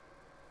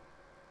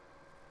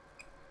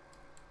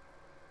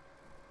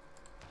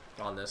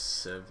this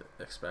civ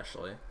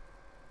especially.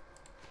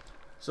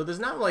 So there's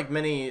not like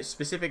many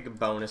specific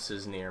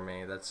bonuses near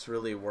me that's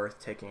really worth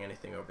taking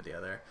anything over the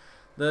other.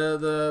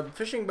 The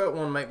fishing boat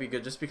one might be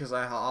good just because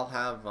I'll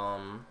have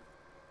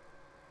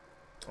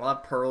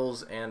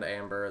pearls and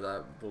amber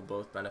that will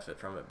both benefit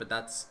from it, but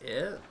that's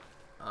it.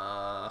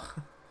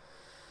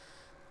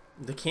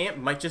 The camp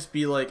might just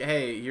be like,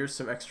 hey, here's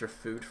some extra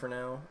food for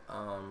now.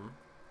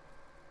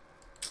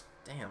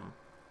 Damn,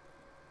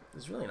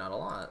 there's really not a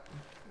lot.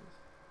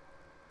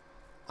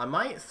 I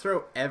might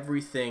throw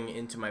everything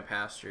into my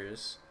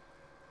pastures,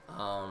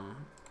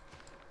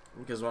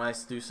 because when I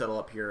do settle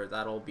up here,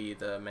 that'll be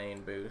the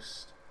main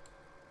boost.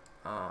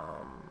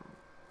 But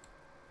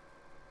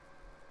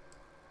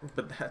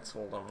that's,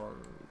 hold on, 1,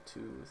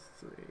 2,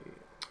 3,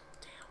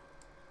 damn.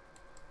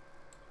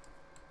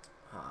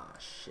 Ah,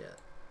 shit.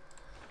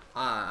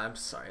 I'm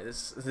sorry.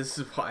 This is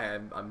why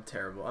I'm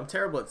terrible. I'm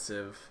terrible at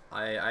Civ.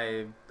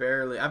 I've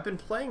been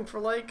playing for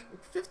like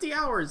 50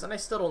 hours and I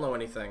still don't know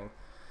anything.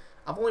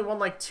 I've only won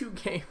like 2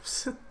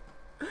 games.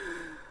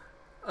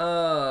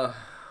 Oh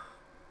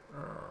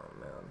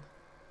man.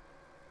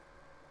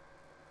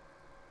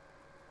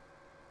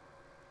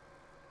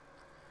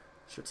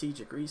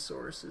 Strategic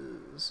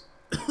resources.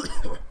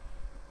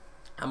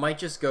 I might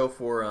just go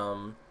for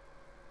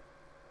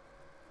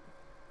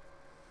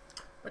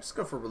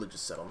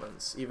religious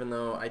settlements, even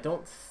though I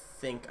don't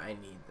think I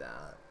need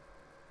that.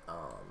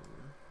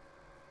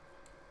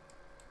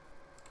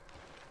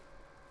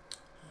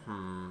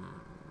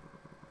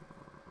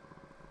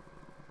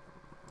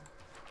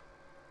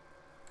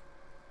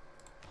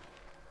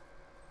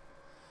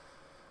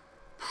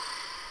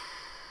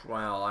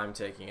 Wow, I'm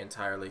taking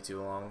entirely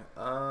too long.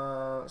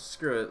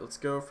 Screw it. Let's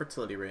go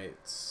fertility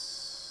rates.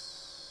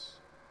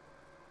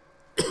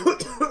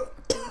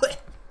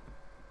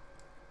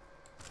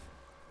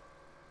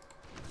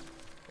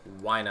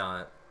 Why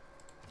not?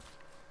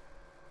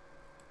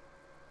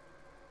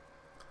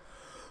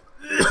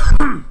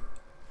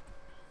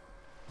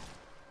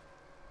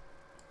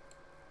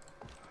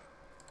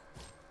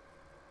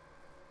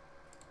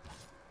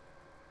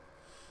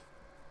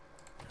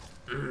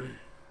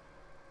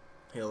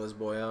 Heal this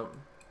boy up.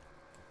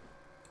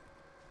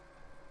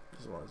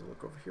 Just wanted to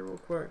look over here real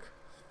quick.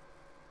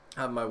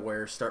 Have my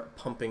warrior start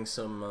pumping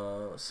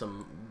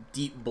some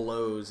deep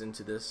blows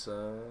into this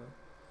guy.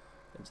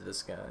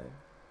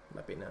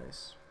 Might be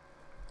nice.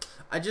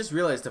 I just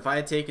realized if I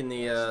had taken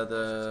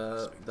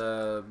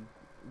the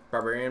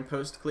barbarian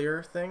post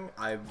clear thing,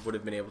 I would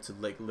have been able to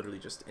like literally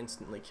just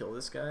instantly kill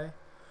this guy.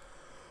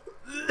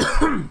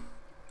 That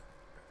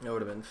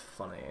would have been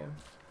funny.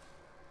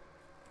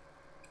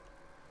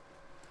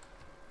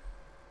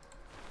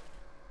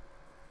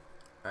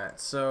 Alright,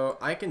 so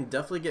I can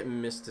definitely get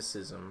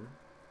mysticism.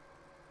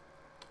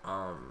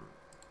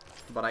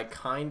 But I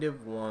kind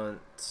of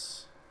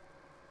want...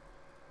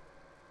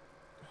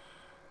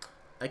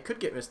 I could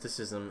get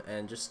mysticism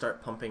and just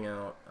start pumping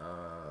out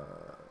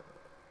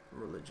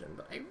religion,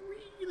 but I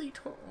really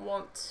don't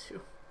want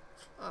to.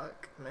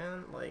 Fuck,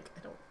 man. Like, I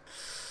don't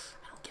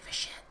give a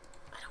shit.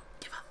 I don't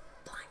give a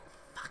flying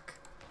fuck.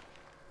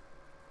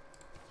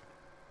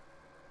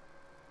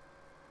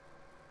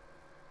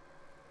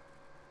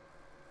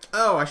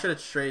 Oh, I should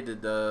have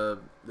traded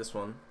this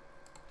one.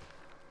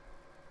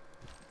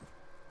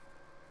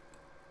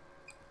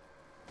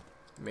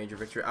 Major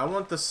victory. I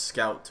want the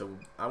scout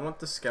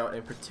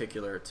in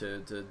particular to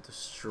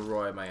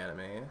destroy my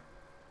enemy.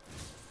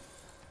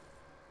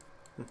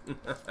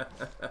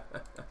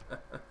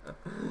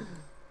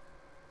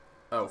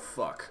 Oh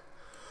fuck.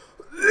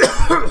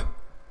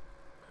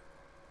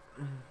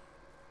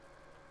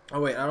 Oh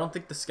wait, I don't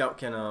think the scout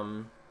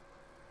can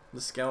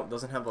the scout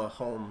doesn't have a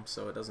home,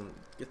 so it doesn't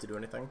get to do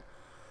anything.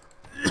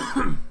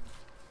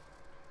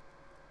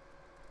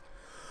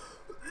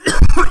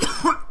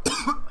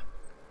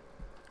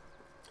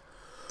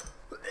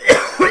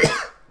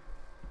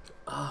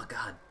 Oh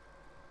god.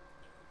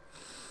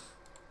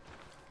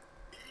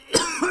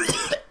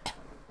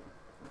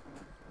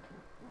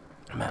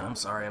 Man, I'm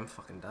sorry, I'm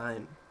fucking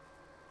dying.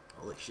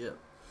 Holy shit.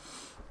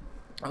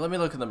 Let me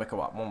look at the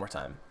Mikawat one more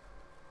time.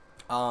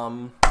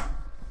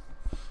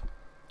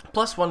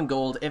 +1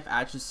 gold if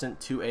adjacent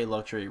to a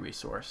luxury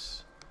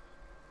resource.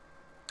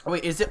 Oh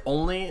wait, is it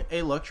only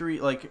a luxury,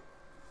 like...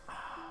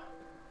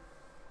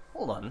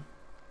 Hold on.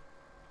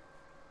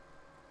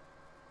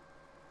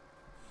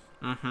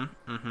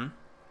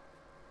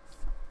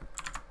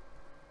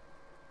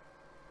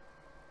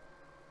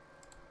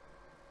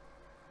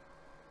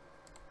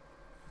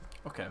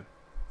 Okay.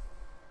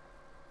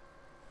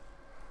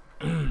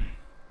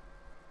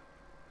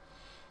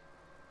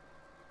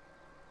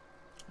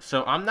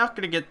 So I'm not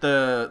gonna get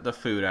the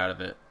food out of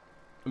it,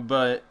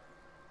 but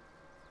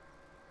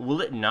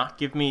will it not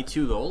give me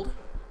 2 gold?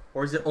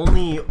 Or is it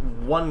only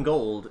 1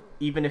 gold,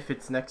 even if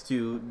it's next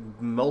to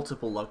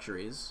multiple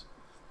luxuries?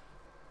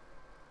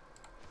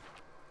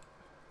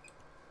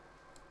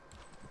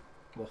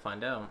 We'll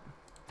find out.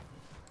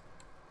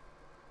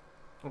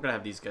 I'm gonna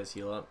have these guys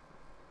heal up.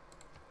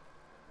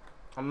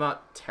 I'm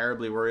not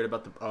terribly worried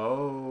about the...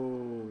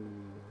 Oh.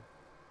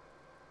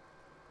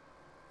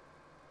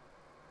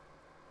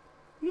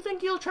 You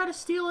think he'll try to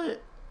steal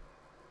it?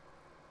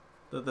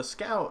 The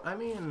scout, I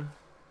mean...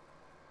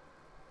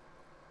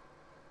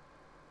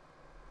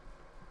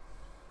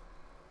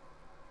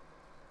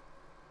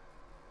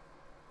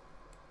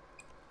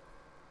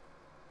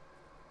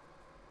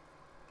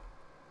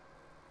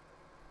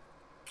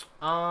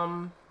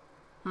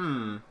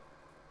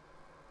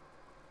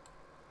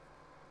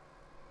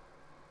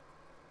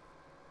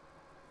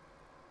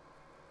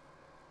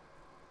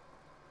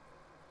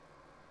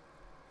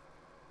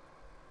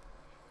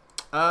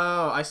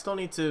 Oh, I still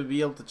need to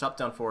be able to chop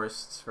down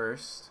forests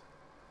first.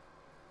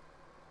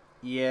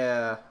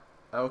 Yeah,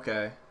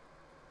 okay.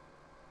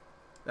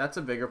 That's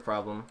a bigger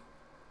problem.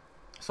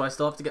 So I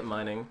still have to get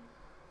mining.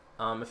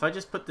 If I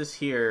just put this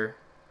here,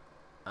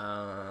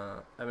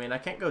 I mean, I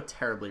can't go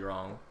terribly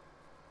wrong.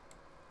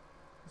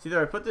 It's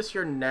either I put this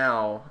here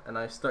now and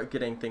I start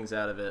getting things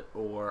out of it,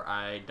 or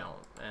I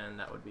don't, and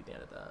that would be the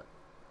end of that.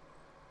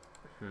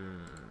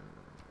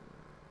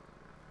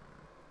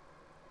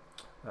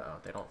 Uh-oh,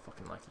 they don't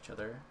fucking like each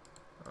other.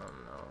 Oh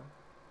no.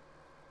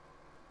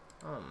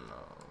 Oh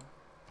no.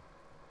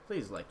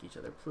 Please like each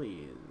other,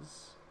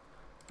 please.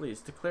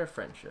 Please, declare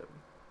friendship.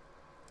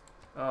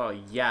 Oh,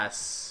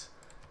 yes.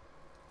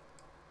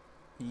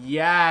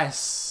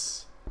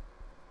 Yes!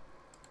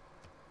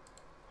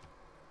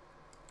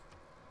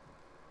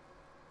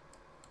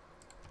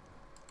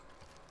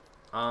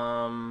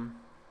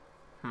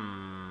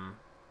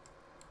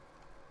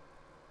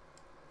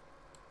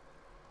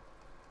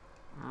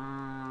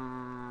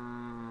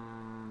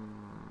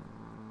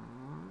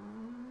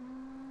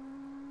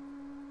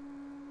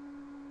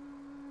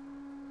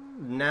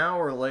 Now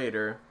or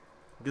later?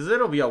 Because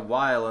it'll be a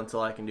while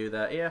until I can do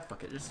that. Yeah,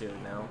 fuck it, just do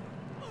it now.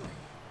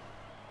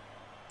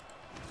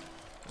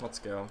 Let's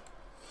go.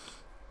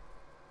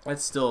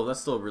 That's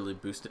still really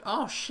boosted.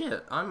 Oh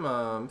shit,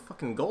 I'm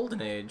fucking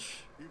golden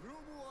age.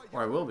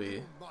 Or I will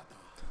be.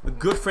 A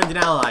good friend and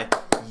ally.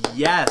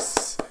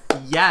 Yes!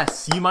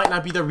 Yes! You might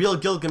not be the real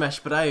Gilgamesh,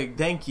 but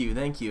thank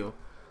you.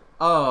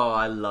 Oh,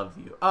 I love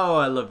you. Oh,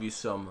 I love you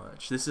so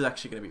much. This is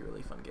actually gonna be a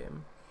really fun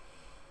game.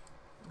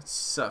 It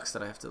sucks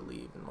that I have to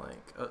leave and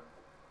like...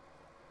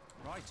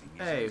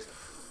 hey,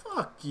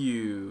 fuck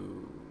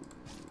you.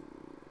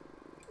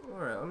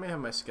 Alright, let me have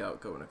my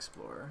scout go and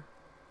explore.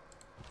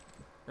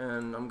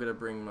 And I'm gonna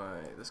bring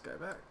this guy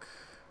back.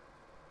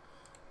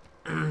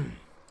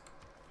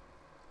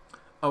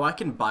 Oh, I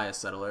can buy a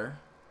settler.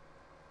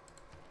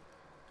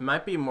 It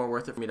might be more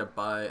worth it for me to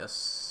buy a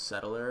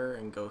settler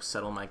and go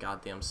settle my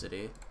goddamn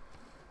city.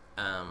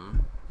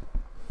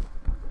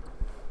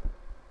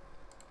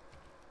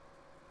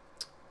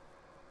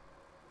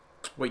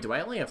 Wait, do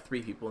I only have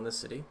 3 people in this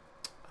city?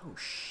 Oh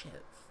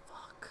shit,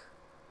 fuck.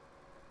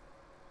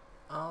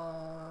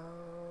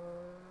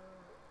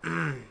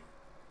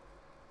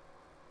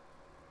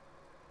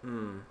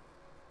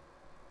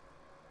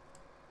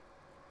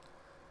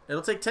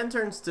 It'll take 10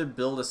 turns to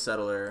build a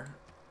settler.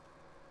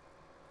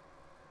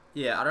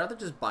 Yeah, I'd rather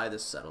just buy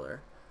this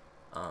settler.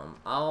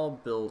 I'll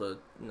build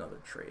another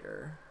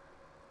trader.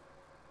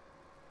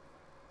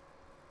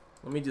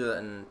 Let me do that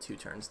in 2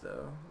 turns,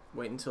 though.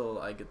 Wait until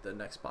I get the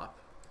next pop.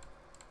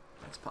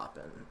 Next pop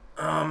in.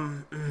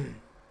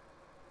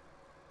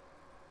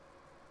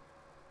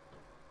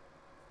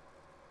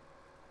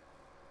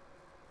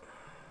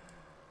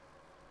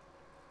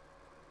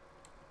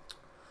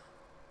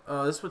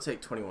 This would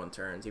take 21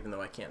 turns, even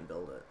though I can't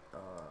build it.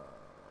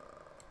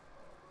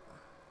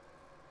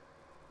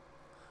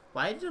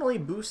 Why did it only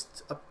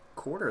boost a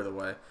quarter of the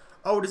way?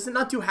 Oh, does it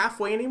not do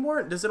halfway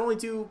anymore? Does it only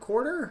do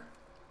quarter?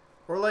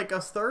 Or like a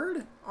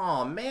third?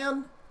 Aw,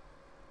 man.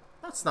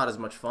 That's not as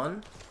much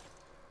fun.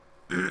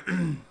 Let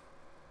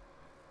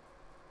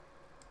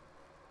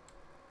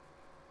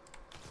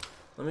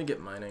me get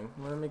mining.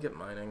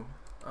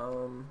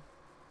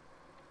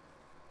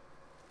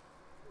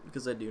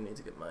 Because I do need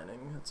to get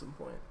mining at some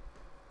point.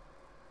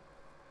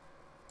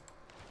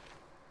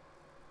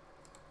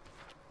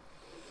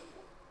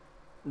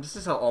 This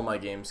is how all my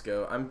games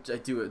go. I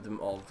do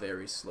them all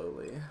very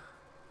slowly.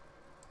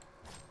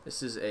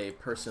 This is a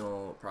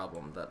personal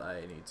problem that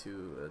I need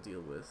to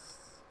deal with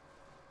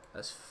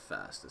as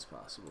fast as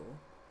possible.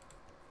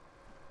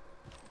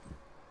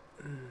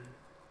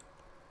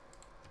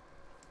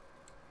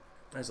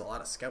 There's a lot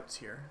of scouts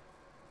here.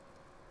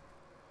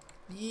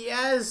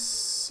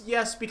 Yes!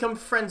 Yes, become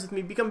friends with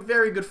me. Become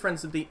very good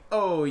friends with me.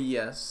 Oh,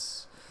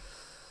 yes.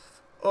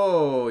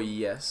 Oh,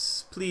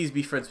 yes. Please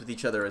be friends with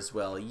each other as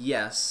well.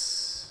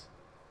 Yes.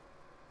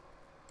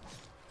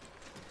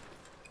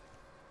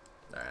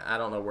 Alright, I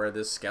don't know where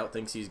this scout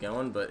thinks he's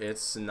going, but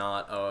it's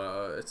not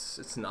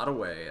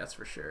away, that's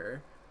for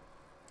sure.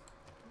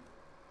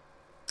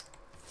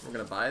 We're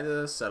gonna buy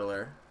the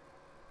settler.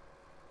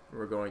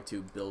 We're going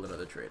to build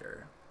another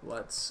trader.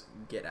 Let's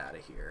get out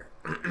of here.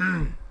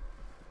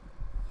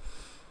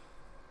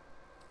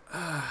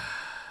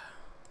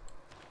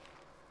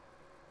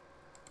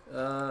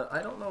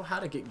 I don't know how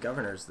to get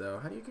governors, though.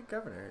 How do you get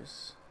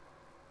governors?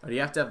 Oh, do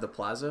you have to have the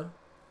plaza?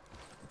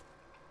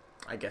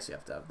 I guess you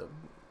have to have the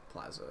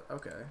plaza.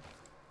 Okay.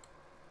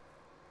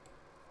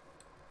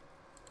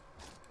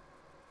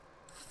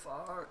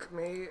 Fuck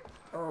me.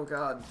 Oh,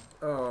 God.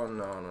 Oh,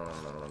 no.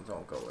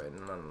 Don't go away.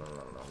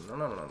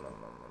 No.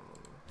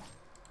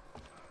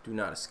 Do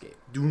not escape.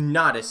 Do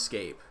not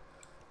escape.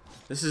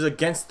 This is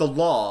against the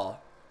law.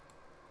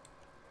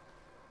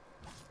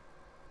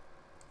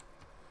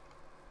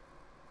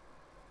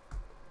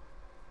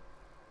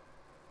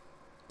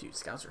 Dude,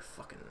 scouts are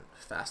fucking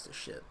fast as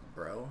shit,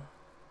 bro.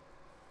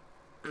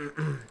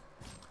 Oh,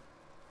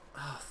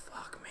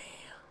 fuck me.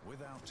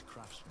 Without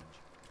craftsmanship.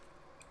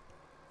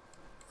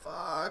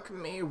 Fuck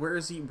me. Where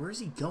is he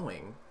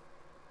going?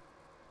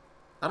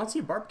 I don't see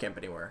a barb camp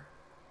anywhere.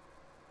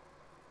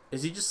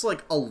 Is he just,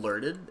 like,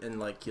 alerted and,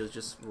 like, he'll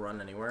just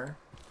run anywhere?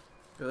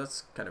 Oh,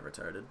 that's kind of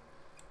retarded.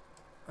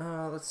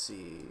 Let's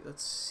see.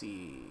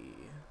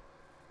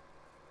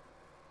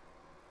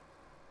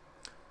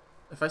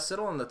 If I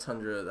settle on the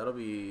tundra, that'll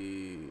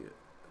be...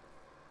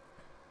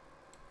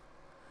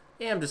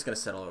 Yeah, I'm just gonna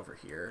settle over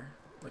here.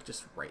 Like,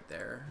 just right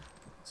there.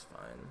 It's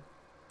fine.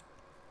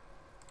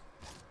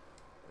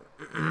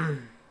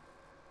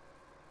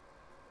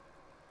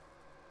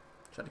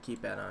 Try to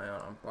keep an eye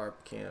out on barb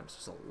camps.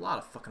 There's a lot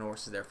of fucking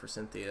horses there for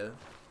Cynthia.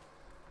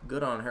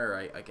 Good on her,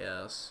 I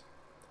guess.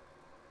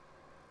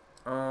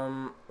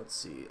 Let's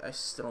see. I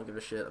still don't give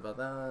a shit about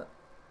that.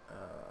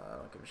 I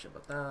don't give a shit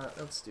about that.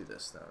 Let's do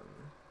this then.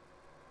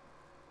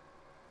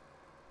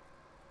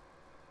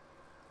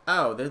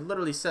 Oh, it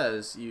literally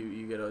says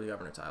you get a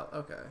governor tile.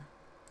 Okay.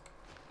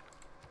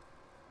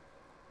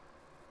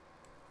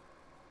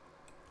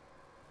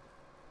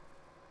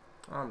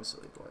 I'm a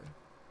silly boy.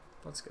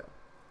 Let's go.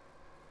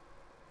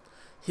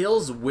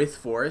 Hills with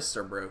forests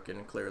are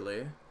broken,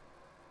 clearly.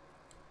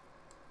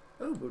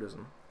 Oh,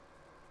 Buddhism.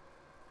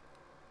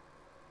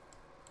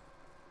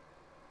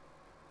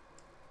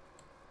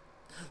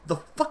 The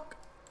fuck?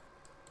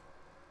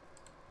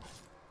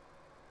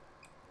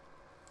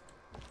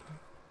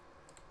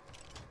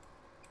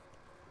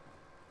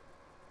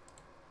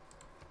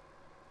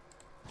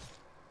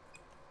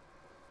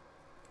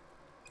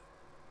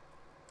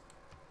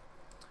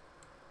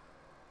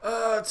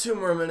 Two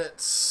more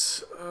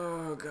minutes.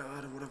 Oh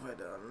god, what have I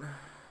done?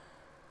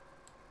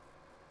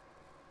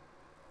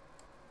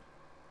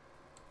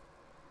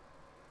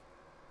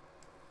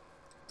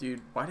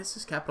 Dude, why does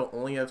this capital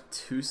only have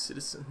 2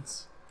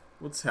 citizens?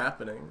 What's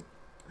happening?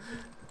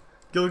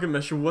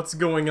 Gilgamesh, what's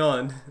going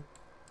on?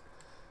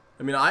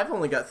 I mean, I've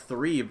only got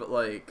 3, but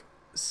like,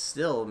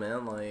 still,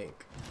 man,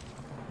 like...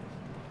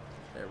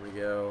 There we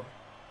go.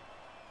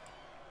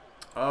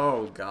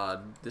 Oh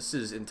god, this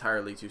is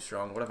entirely too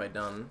strong. What have I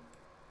done?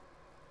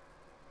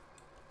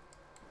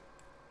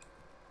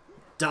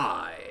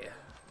 Die.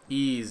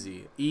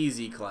 Easy.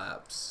 Easy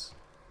claps.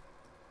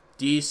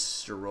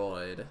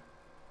 Destroyed.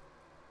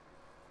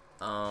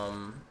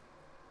 Alright,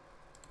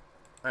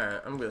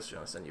 I'm just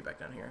gonna send you back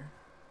down here.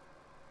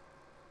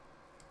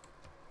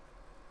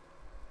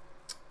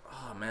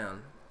 Oh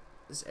man.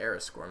 This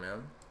era score,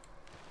 man.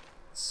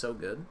 It's so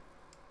good.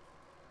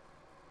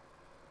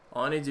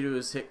 All I need to do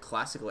is hit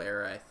classical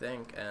era, I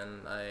think,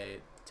 and I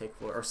take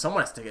floor, or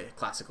someone has to get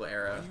classical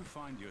era. When you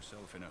find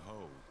yourself in a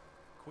hole,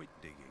 quit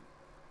digging.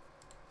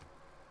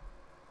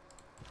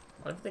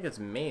 I don't think it's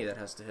me that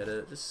has to hit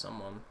it, just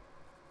someone.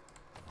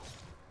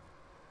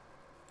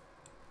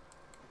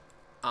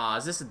 Ah,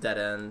 is this a dead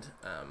end?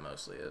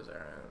 Mostly is,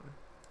 alright.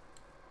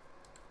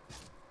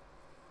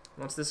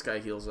 Once this guy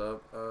heals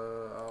up,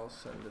 I'll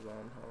send it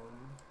on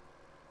home.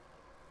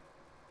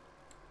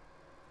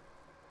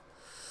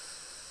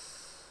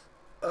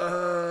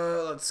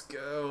 Let's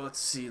go. Let's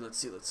see. Yeah,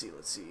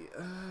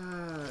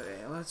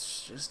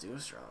 let's just do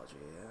astrology.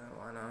 Yeah,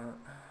 why not?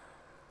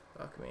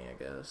 Fuck me, I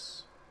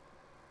guess.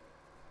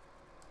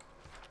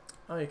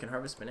 Oh, you can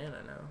harvest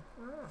banana now.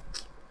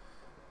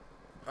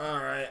 Oh.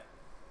 Alright.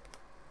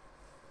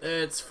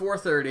 It's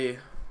 4:30.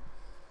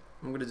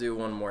 I'm gonna do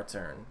one more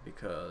turn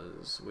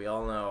because we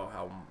all know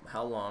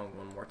how long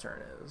one more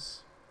turn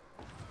is.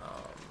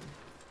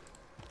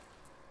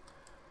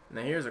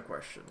 Now here's a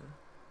question.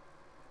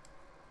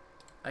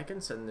 I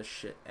can send this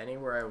shit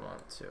anywhere I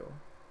want to.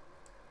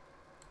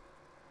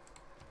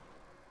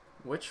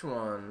 Which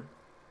one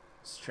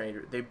is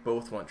trade? They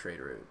both want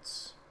trade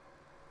routes.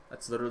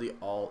 That's literally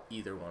all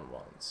either one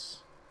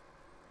wants.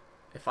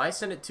 If I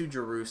send it to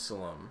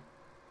Jerusalem,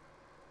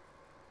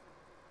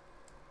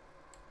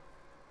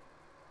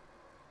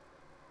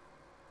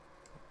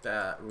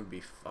 that would be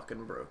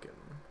fucking broken.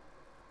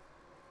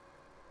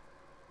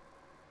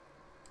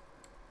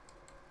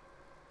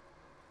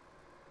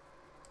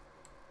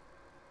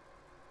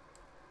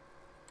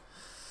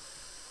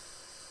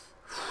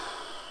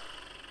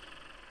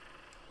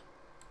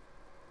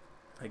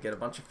 I get a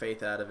bunch of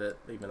faith out of it,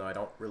 even though I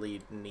don't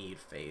really need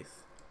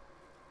faith.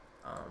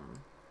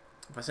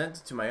 If I sent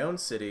it to my own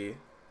city,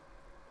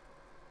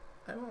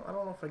 I don't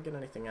know if I get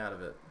anything out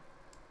of it.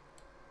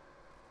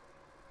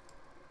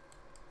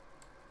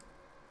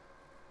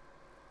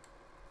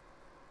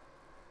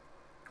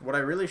 What I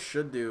really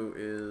should do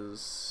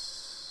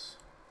is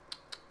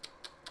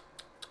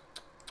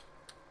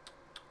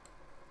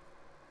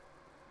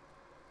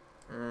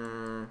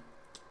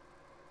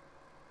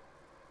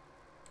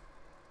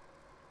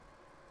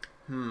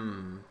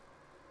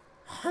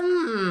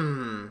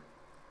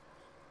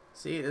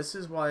See, this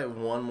is why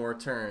one more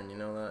turn, you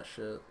know that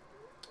shit.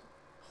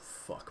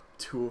 Fuck,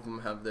 two of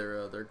them have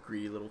their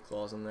greedy little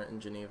claws in there in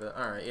Geneva.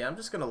 Alright, yeah, I'm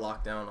just gonna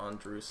lock down on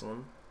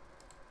Jerusalem.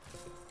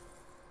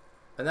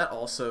 And that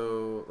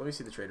also, let me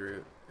see the trade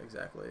route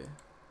exactly.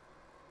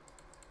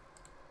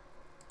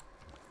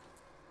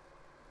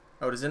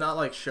 Oh, does it not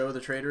like show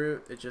the trade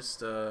route? It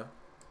just no,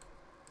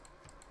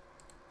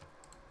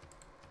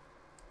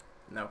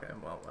 okay,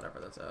 well,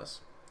 whatever, that's ass.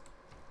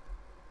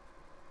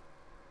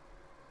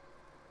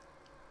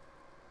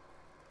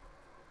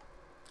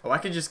 Oh, I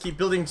can just keep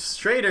building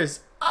traders.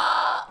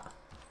 Ah!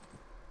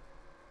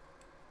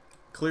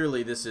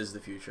 Clearly, this is the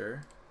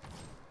future.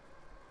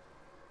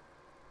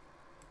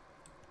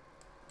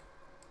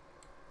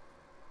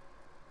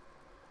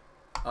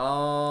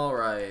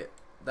 Alright.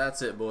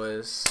 That's it,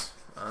 boys.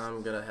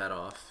 I'm gonna head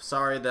off.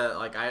 Sorry that,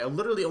 like, I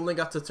literally only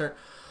got to turn...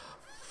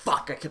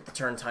 Fuck, I kept the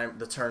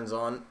turns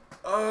on.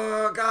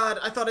 Oh, God.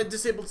 I thought I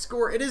disabled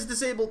score. It is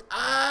disabled.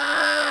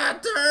 Ah,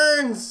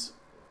 turns!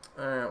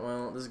 Alright,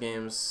 well, this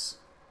game's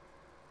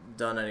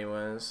done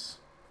anyways.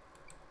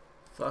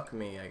 Fuck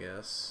me, I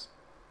guess.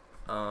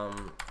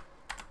 I'm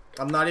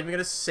not even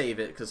gonna save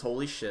it because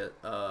holy shit.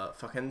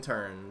 Fucking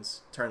turn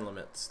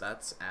limits.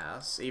 That's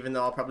ass. Even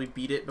though I'll probably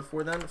beat it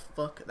before then.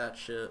 Fuck that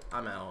shit.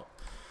 I'm out.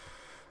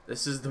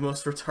 This is the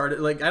most retarded.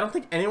 Like, I don't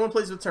think anyone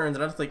plays with turns,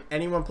 and I don't think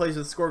anyone plays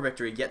with score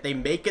victory. Yet they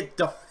make it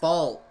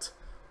default.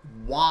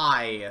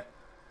 Why?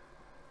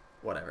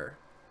 Whatever.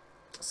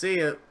 See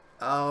ya.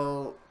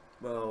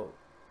 Well,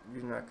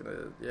 you're not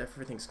gonna. Yeah,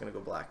 everything's gonna go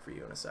black for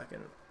you in a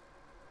second.